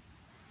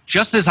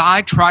 Just as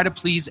I try to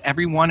please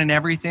everyone in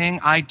everything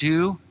I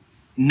do,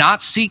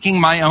 not seeking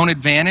my own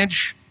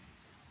advantage,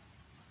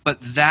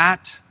 but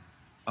that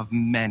of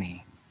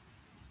many,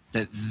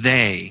 that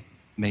they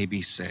may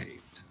be saved."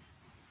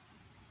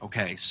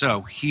 Okay,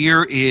 so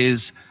here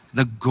is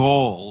the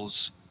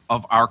goals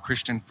of our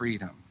Christian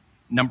freedom.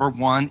 Number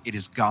one, it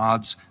is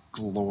God's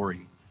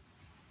glory.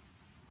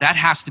 That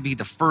has to be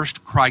the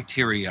first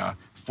criteria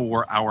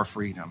for our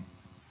freedom.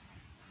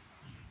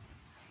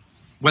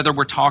 Whether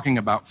we're talking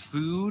about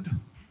food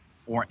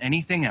or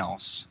anything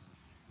else,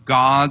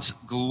 God's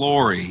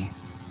glory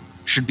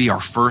should be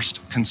our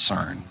first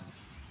concern.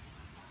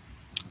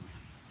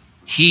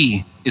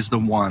 He is the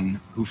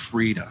one who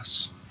freed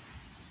us.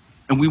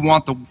 And we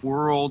want the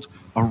world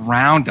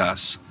around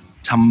us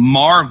to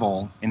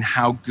marvel in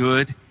how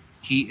good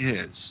he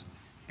is.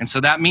 And so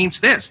that means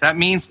this. That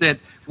means that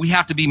we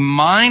have to be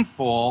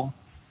mindful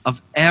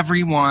of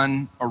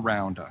everyone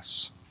around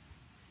us.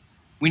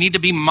 We need to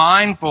be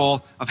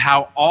mindful of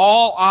how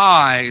all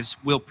eyes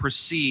will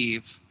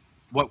perceive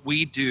what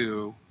we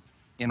do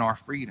in our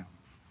freedom.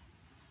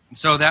 And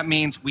so that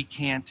means we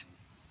can't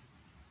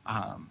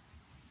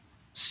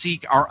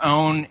seek our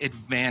own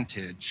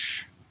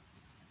advantage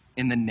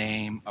in the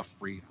name of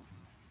freedom.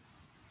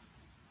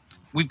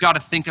 We've got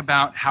to think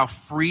about how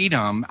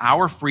freedom,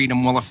 our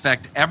freedom, will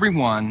affect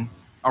everyone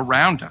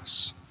around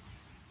us.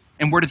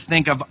 And we're to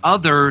think of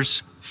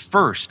others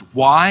first.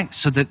 Why?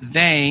 So that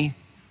they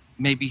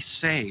may be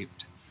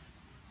saved.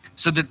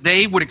 So that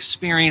they would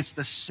experience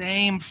the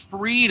same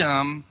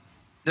freedom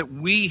that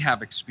we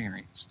have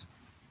experienced.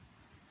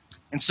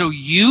 And so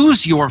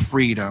use your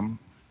freedom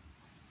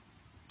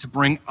to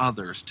bring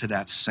others to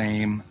that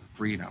same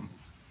freedom.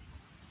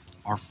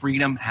 Our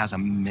freedom has a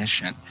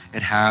mission.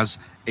 It has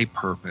a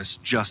purpose,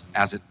 just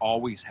as it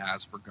always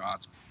has for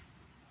God's people.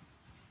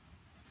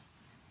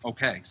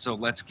 Okay, so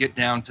let's get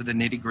down to the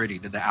nitty-gritty,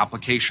 to the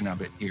application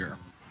of it here.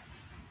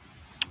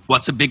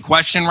 What's a big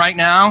question right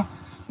now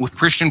with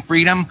Christian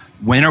freedom?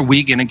 When are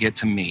we going to get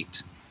to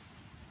meet?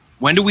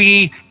 When do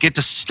we get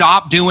to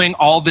stop doing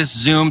all this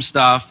Zoom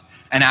stuff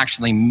and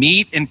actually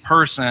meet in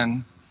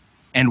person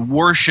and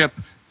worship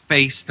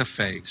face to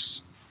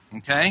face?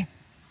 Okay?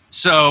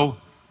 So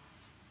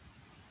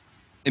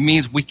it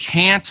means we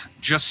can't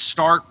just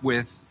start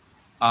with,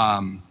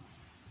 I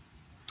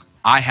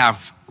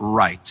have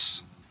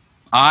rights.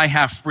 I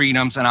have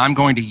freedoms, and I'm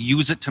going to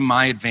use it to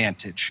my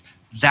advantage.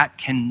 That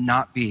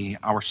cannot be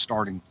our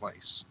starting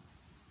place.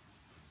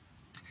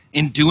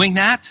 In doing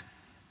that,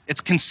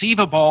 it's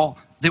conceivable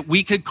that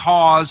we could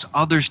cause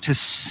others to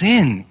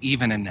sin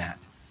even in that,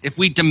 if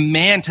we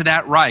demand to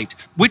that right,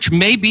 which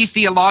may be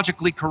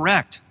theologically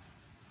correct.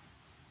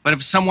 But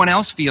if someone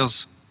else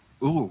feels,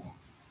 ooh,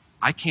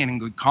 I can't in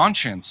good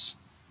conscience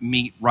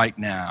meet right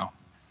now,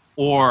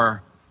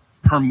 or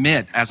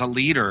permit as a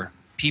leader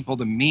people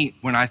to meet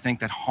when I think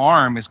that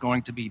harm is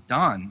going to be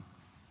done,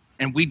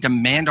 and we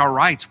demand our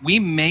rights, we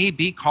may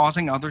be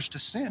causing others to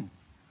sin.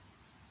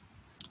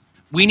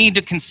 We need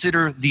to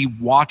consider the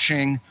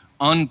watching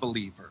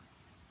unbeliever.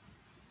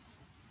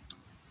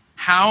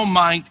 How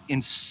might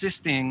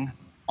insisting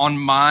on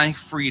my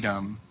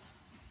freedom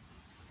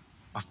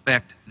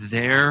affect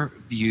their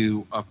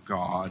view of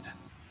God?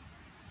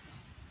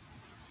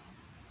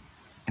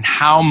 And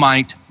how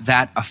might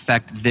that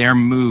affect their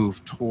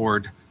move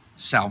toward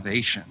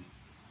salvation?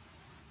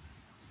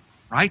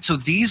 Right? So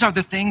these are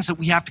the things that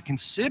we have to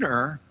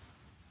consider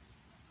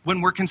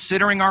when we're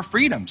considering our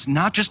freedoms,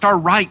 not just our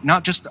right,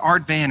 not just our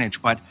advantage,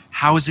 but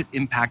how is it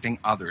impacting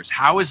others?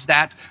 How is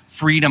that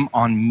freedom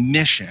on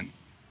mission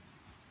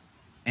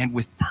and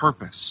with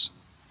purpose?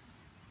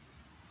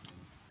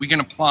 We can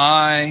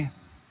apply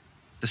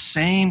the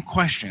same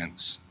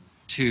questions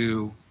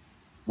to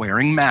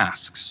wearing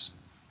masks,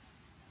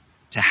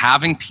 to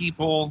having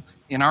people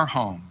in our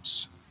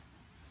homes.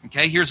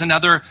 Okay, here's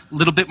another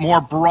little bit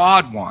more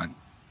broad one.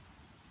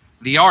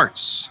 The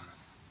arts,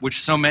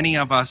 which so many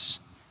of us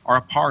are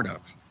a part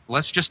of.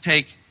 Let's just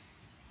take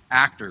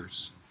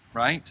actors,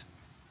 right?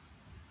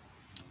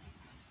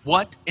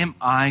 What am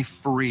I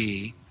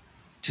free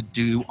to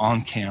do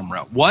on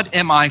camera? What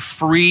am I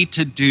free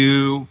to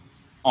do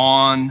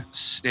on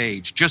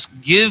stage? Just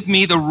give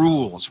me the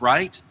rules,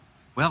 right?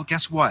 Well,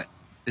 guess what?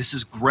 This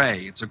is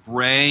gray. It's a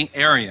gray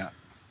area.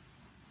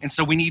 And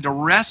so we need to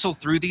wrestle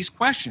through these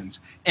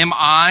questions. Am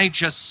I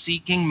just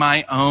seeking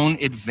my own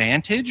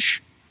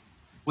advantage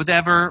with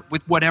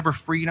whatever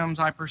freedoms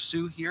I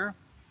pursue here?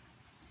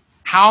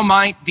 How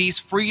might these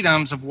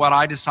freedoms of what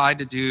I decide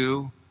to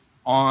do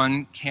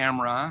on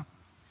camera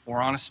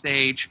or on a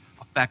stage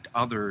affect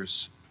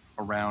others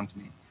around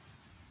me?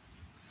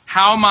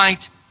 How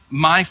might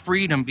my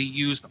freedom be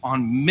used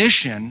on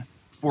mission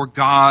for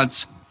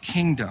God's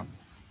kingdom,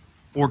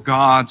 for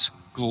God's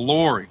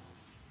glory?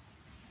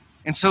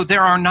 And so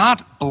there are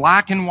not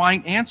black and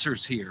white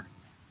answers here.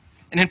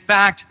 And in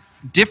fact,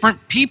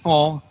 different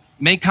people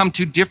may come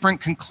to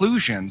different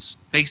conclusions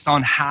based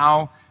on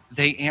how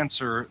they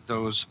answer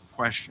those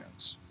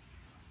questions.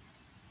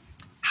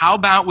 How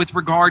about with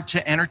regard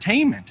to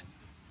entertainment?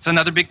 It's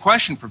another big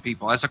question for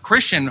people. As a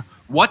Christian,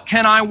 what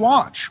can I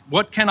watch?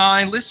 What can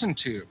I listen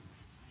to?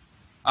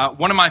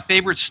 One of my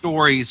favorite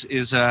stories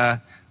is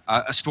a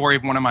story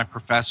of one of my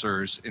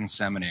professors in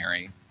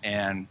seminary.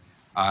 And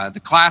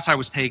the class I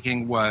was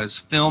taking was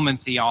film and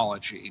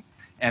theology.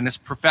 And this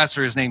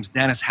professor, his name's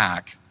Dennis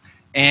Hack.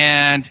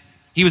 And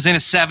he was in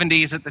his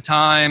 70s at the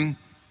time,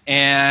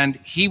 and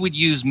he would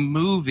use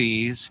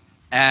movies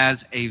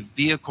as a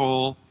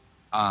vehicle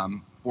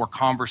for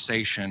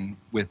conversation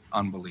with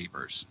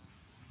unbelievers.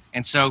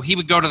 And so he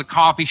would go to the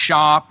coffee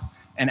shop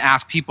and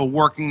ask people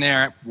working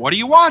there, what are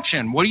you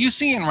watching? What are you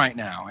seeing right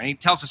now? And he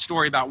tells a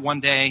story about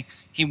one day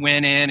he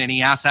went in and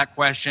he asked that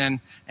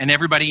question, and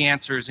everybody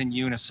answers in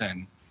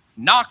unison,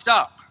 Knocked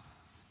Up.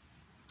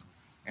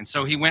 And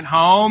so he went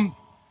home,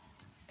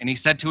 and he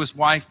said to his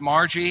wife,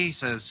 Margie, he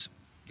says,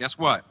 guess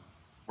what?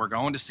 We're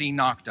going to see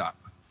Knocked Up.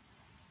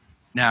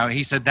 Now,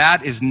 he said,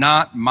 that is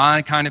not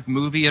my kind of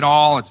movie at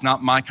all. It's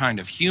not my kind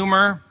of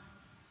humor.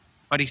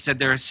 But he said,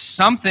 there is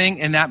something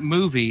in that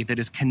movie that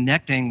is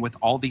connecting with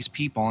all these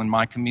people in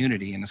my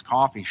community in this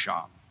coffee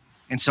shop.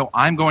 And so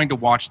I'm going to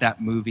watch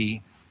that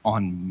movie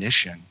on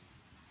mission.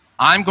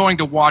 I'm going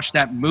to watch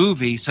that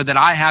movie so that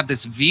I have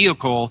this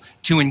vehicle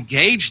to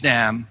engage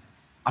them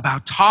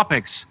about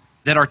topics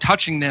that are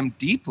touching them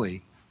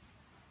deeply.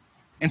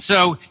 And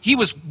so he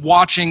was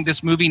watching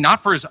this movie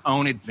not for his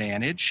own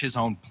advantage, his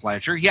own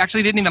pleasure. He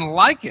actually didn't even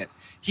like it.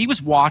 He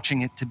was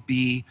watching it to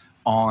be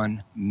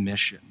on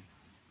mission.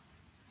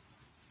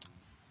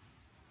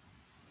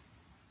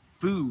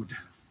 Food,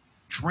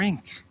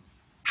 drink,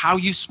 how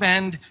you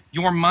spend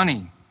your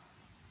money.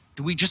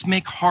 Do we just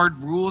make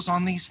hard rules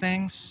on these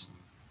things?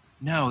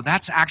 No,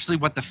 that's actually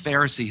what the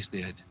Pharisees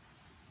did.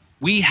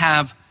 We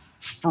have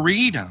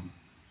freedom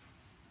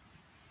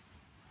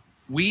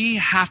we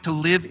have to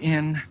live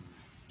in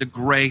the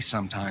gray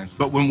sometimes.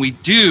 But when we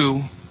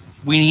do,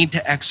 we need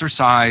to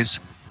exercise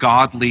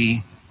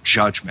godly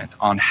judgment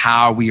on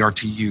how we are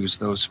to use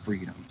those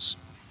freedoms.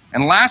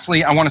 And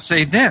lastly, I want to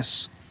say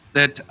this,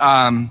 that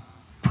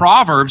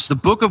Proverbs, the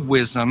book of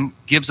wisdom,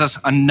 gives us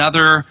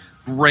another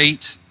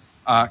great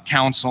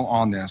counsel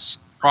on this.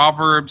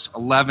 Proverbs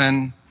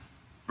 11,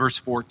 verse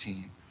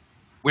 14.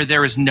 Where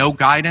there is no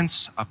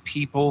guidance, a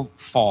people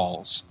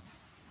falls.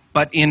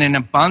 But in an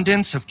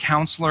abundance of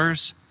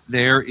counselors,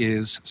 there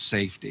is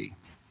safety.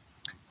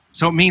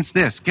 So it means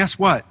this. Guess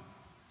what?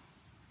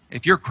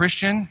 If you're a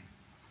Christian,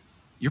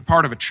 you're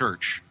part of a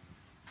church.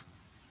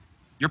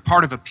 You're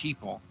part of a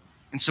people.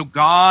 And so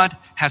God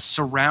has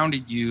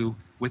surrounded you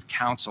with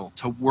counsel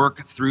to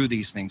work through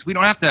these things. We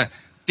don't have to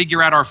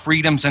figure out our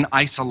freedoms in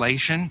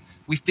isolation.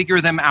 We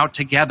figure them out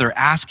together,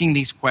 asking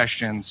these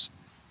questions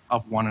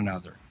of one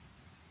another.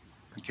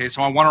 Okay,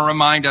 so I want to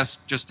remind us,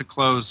 just to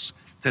close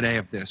today,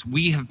 of this.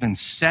 We have been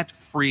set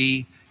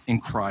free in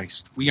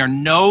Christ. We are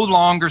no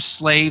longer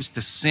slaves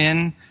to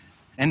sin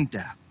and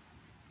death.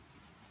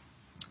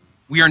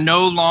 We are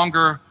no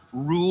longer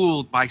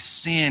ruled by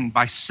sin,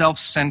 by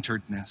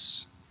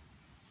self-centeredness.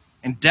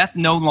 And death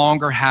no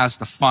longer has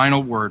the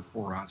final word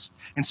for us.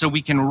 And so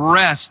we can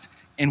rest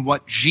in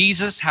what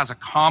Jesus has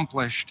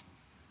accomplished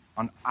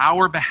on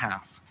our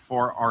behalf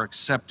for our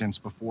acceptance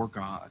before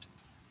God.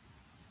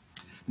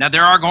 Now,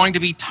 there are going to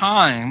be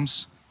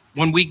times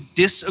when we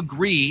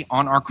disagree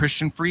on our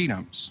Christian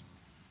freedoms.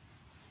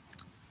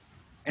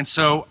 And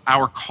so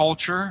our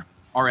culture,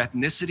 our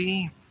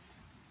ethnicity,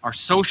 our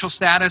social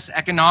status,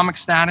 economic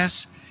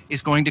status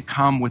is going to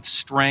come with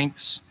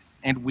strengths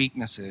and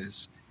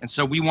weaknesses. And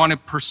so we want to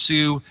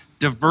pursue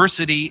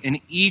diversity in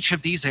each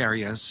of these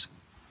areas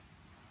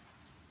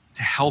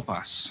to help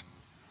us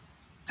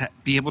to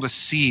be able to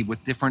see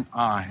with different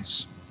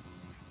eyes.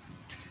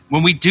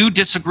 When we do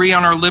disagree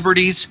on our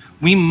liberties,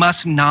 we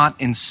must not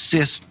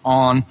insist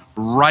on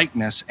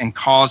rightness and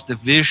cause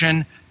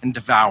division and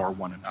devour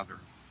one another.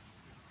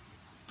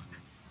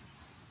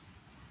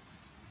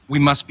 We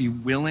must be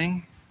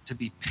willing to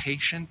be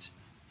patient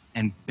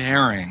and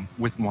bearing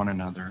with one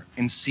another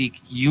and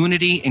seek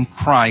unity in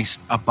Christ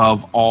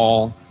above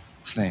all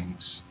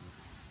things.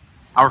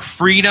 Our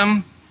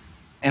freedom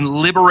and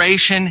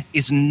liberation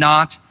is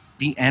not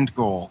the end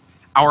goal.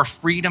 Our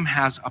freedom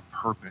has a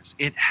purpose.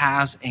 It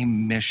has a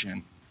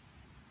mission.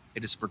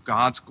 It is for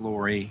God's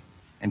glory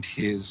and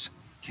his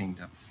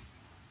kingdom.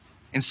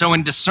 And so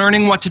in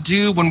discerning what to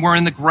do when we're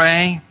in the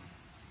gray,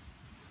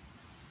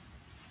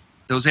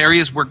 those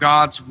areas where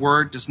God's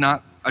word does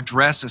not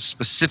address a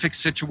specific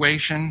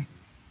situation,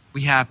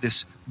 we have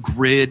this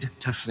grid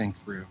to think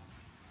through.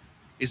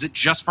 Is it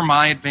just for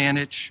my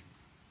advantage?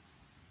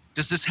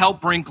 Does this help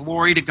bring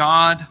glory to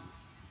God?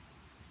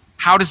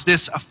 How does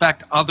this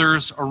affect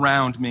others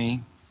around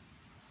me?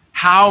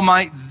 How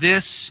might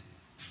this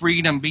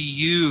freedom be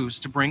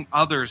used to bring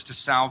others to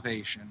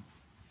salvation?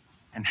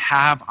 And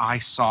have I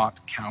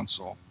sought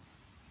counsel?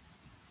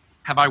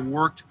 Have I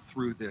worked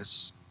through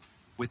this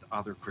with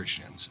other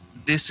Christians?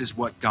 This is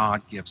what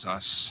God gives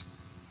us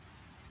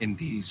in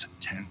these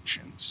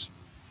tensions.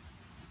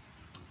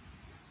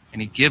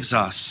 And he gives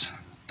us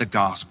the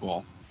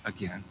gospel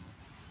again,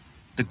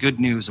 the good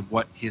news of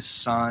what his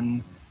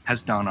Son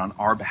has done on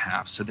our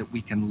behalf so that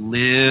we can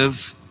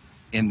live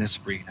in this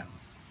freedom.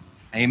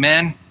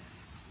 Amen.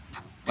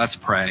 Let's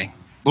pray.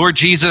 Lord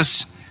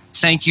Jesus,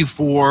 thank you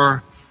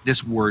for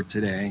this word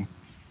today.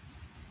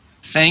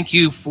 Thank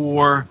you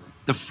for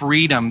the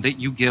freedom that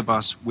you give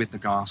us with the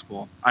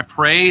gospel. I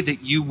pray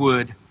that you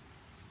would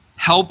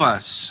help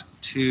us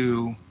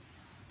to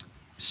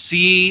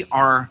see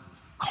our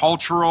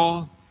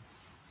cultural,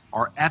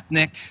 our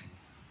ethnic,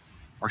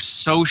 our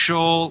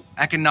social,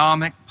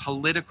 economic,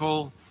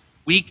 political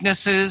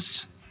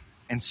weaknesses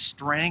and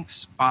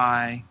strengths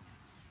by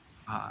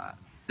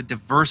the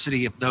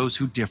diversity of those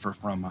who differ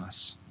from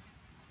us.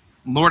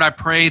 Lord, I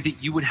pray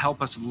that you would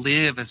help us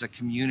live as a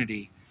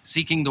community,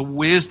 seeking the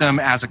wisdom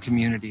as a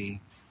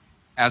community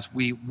as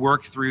we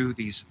work through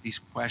these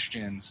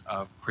questions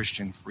of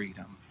Christian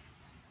freedom.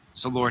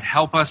 So Lord,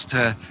 help us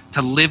to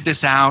live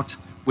this out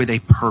with a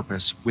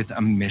purpose, with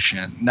a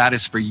mission. And that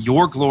is for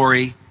your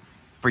glory,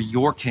 for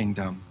your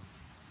kingdom,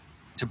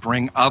 to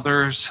bring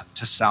others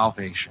to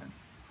salvation.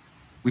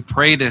 We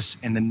pray this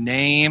in the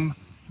name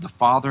of the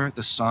Father,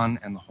 the Son,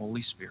 and the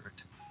Holy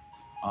Spirit.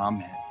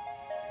 Amen.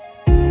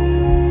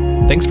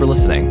 Thanks for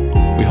listening.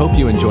 We hope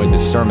you enjoyed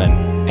this sermon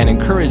and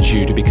encourage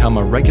you to become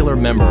a regular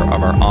member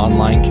of our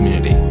online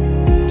community.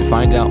 To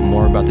find out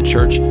more about the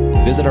church,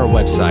 visit our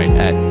website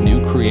at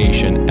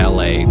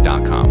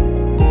newcreationla.com.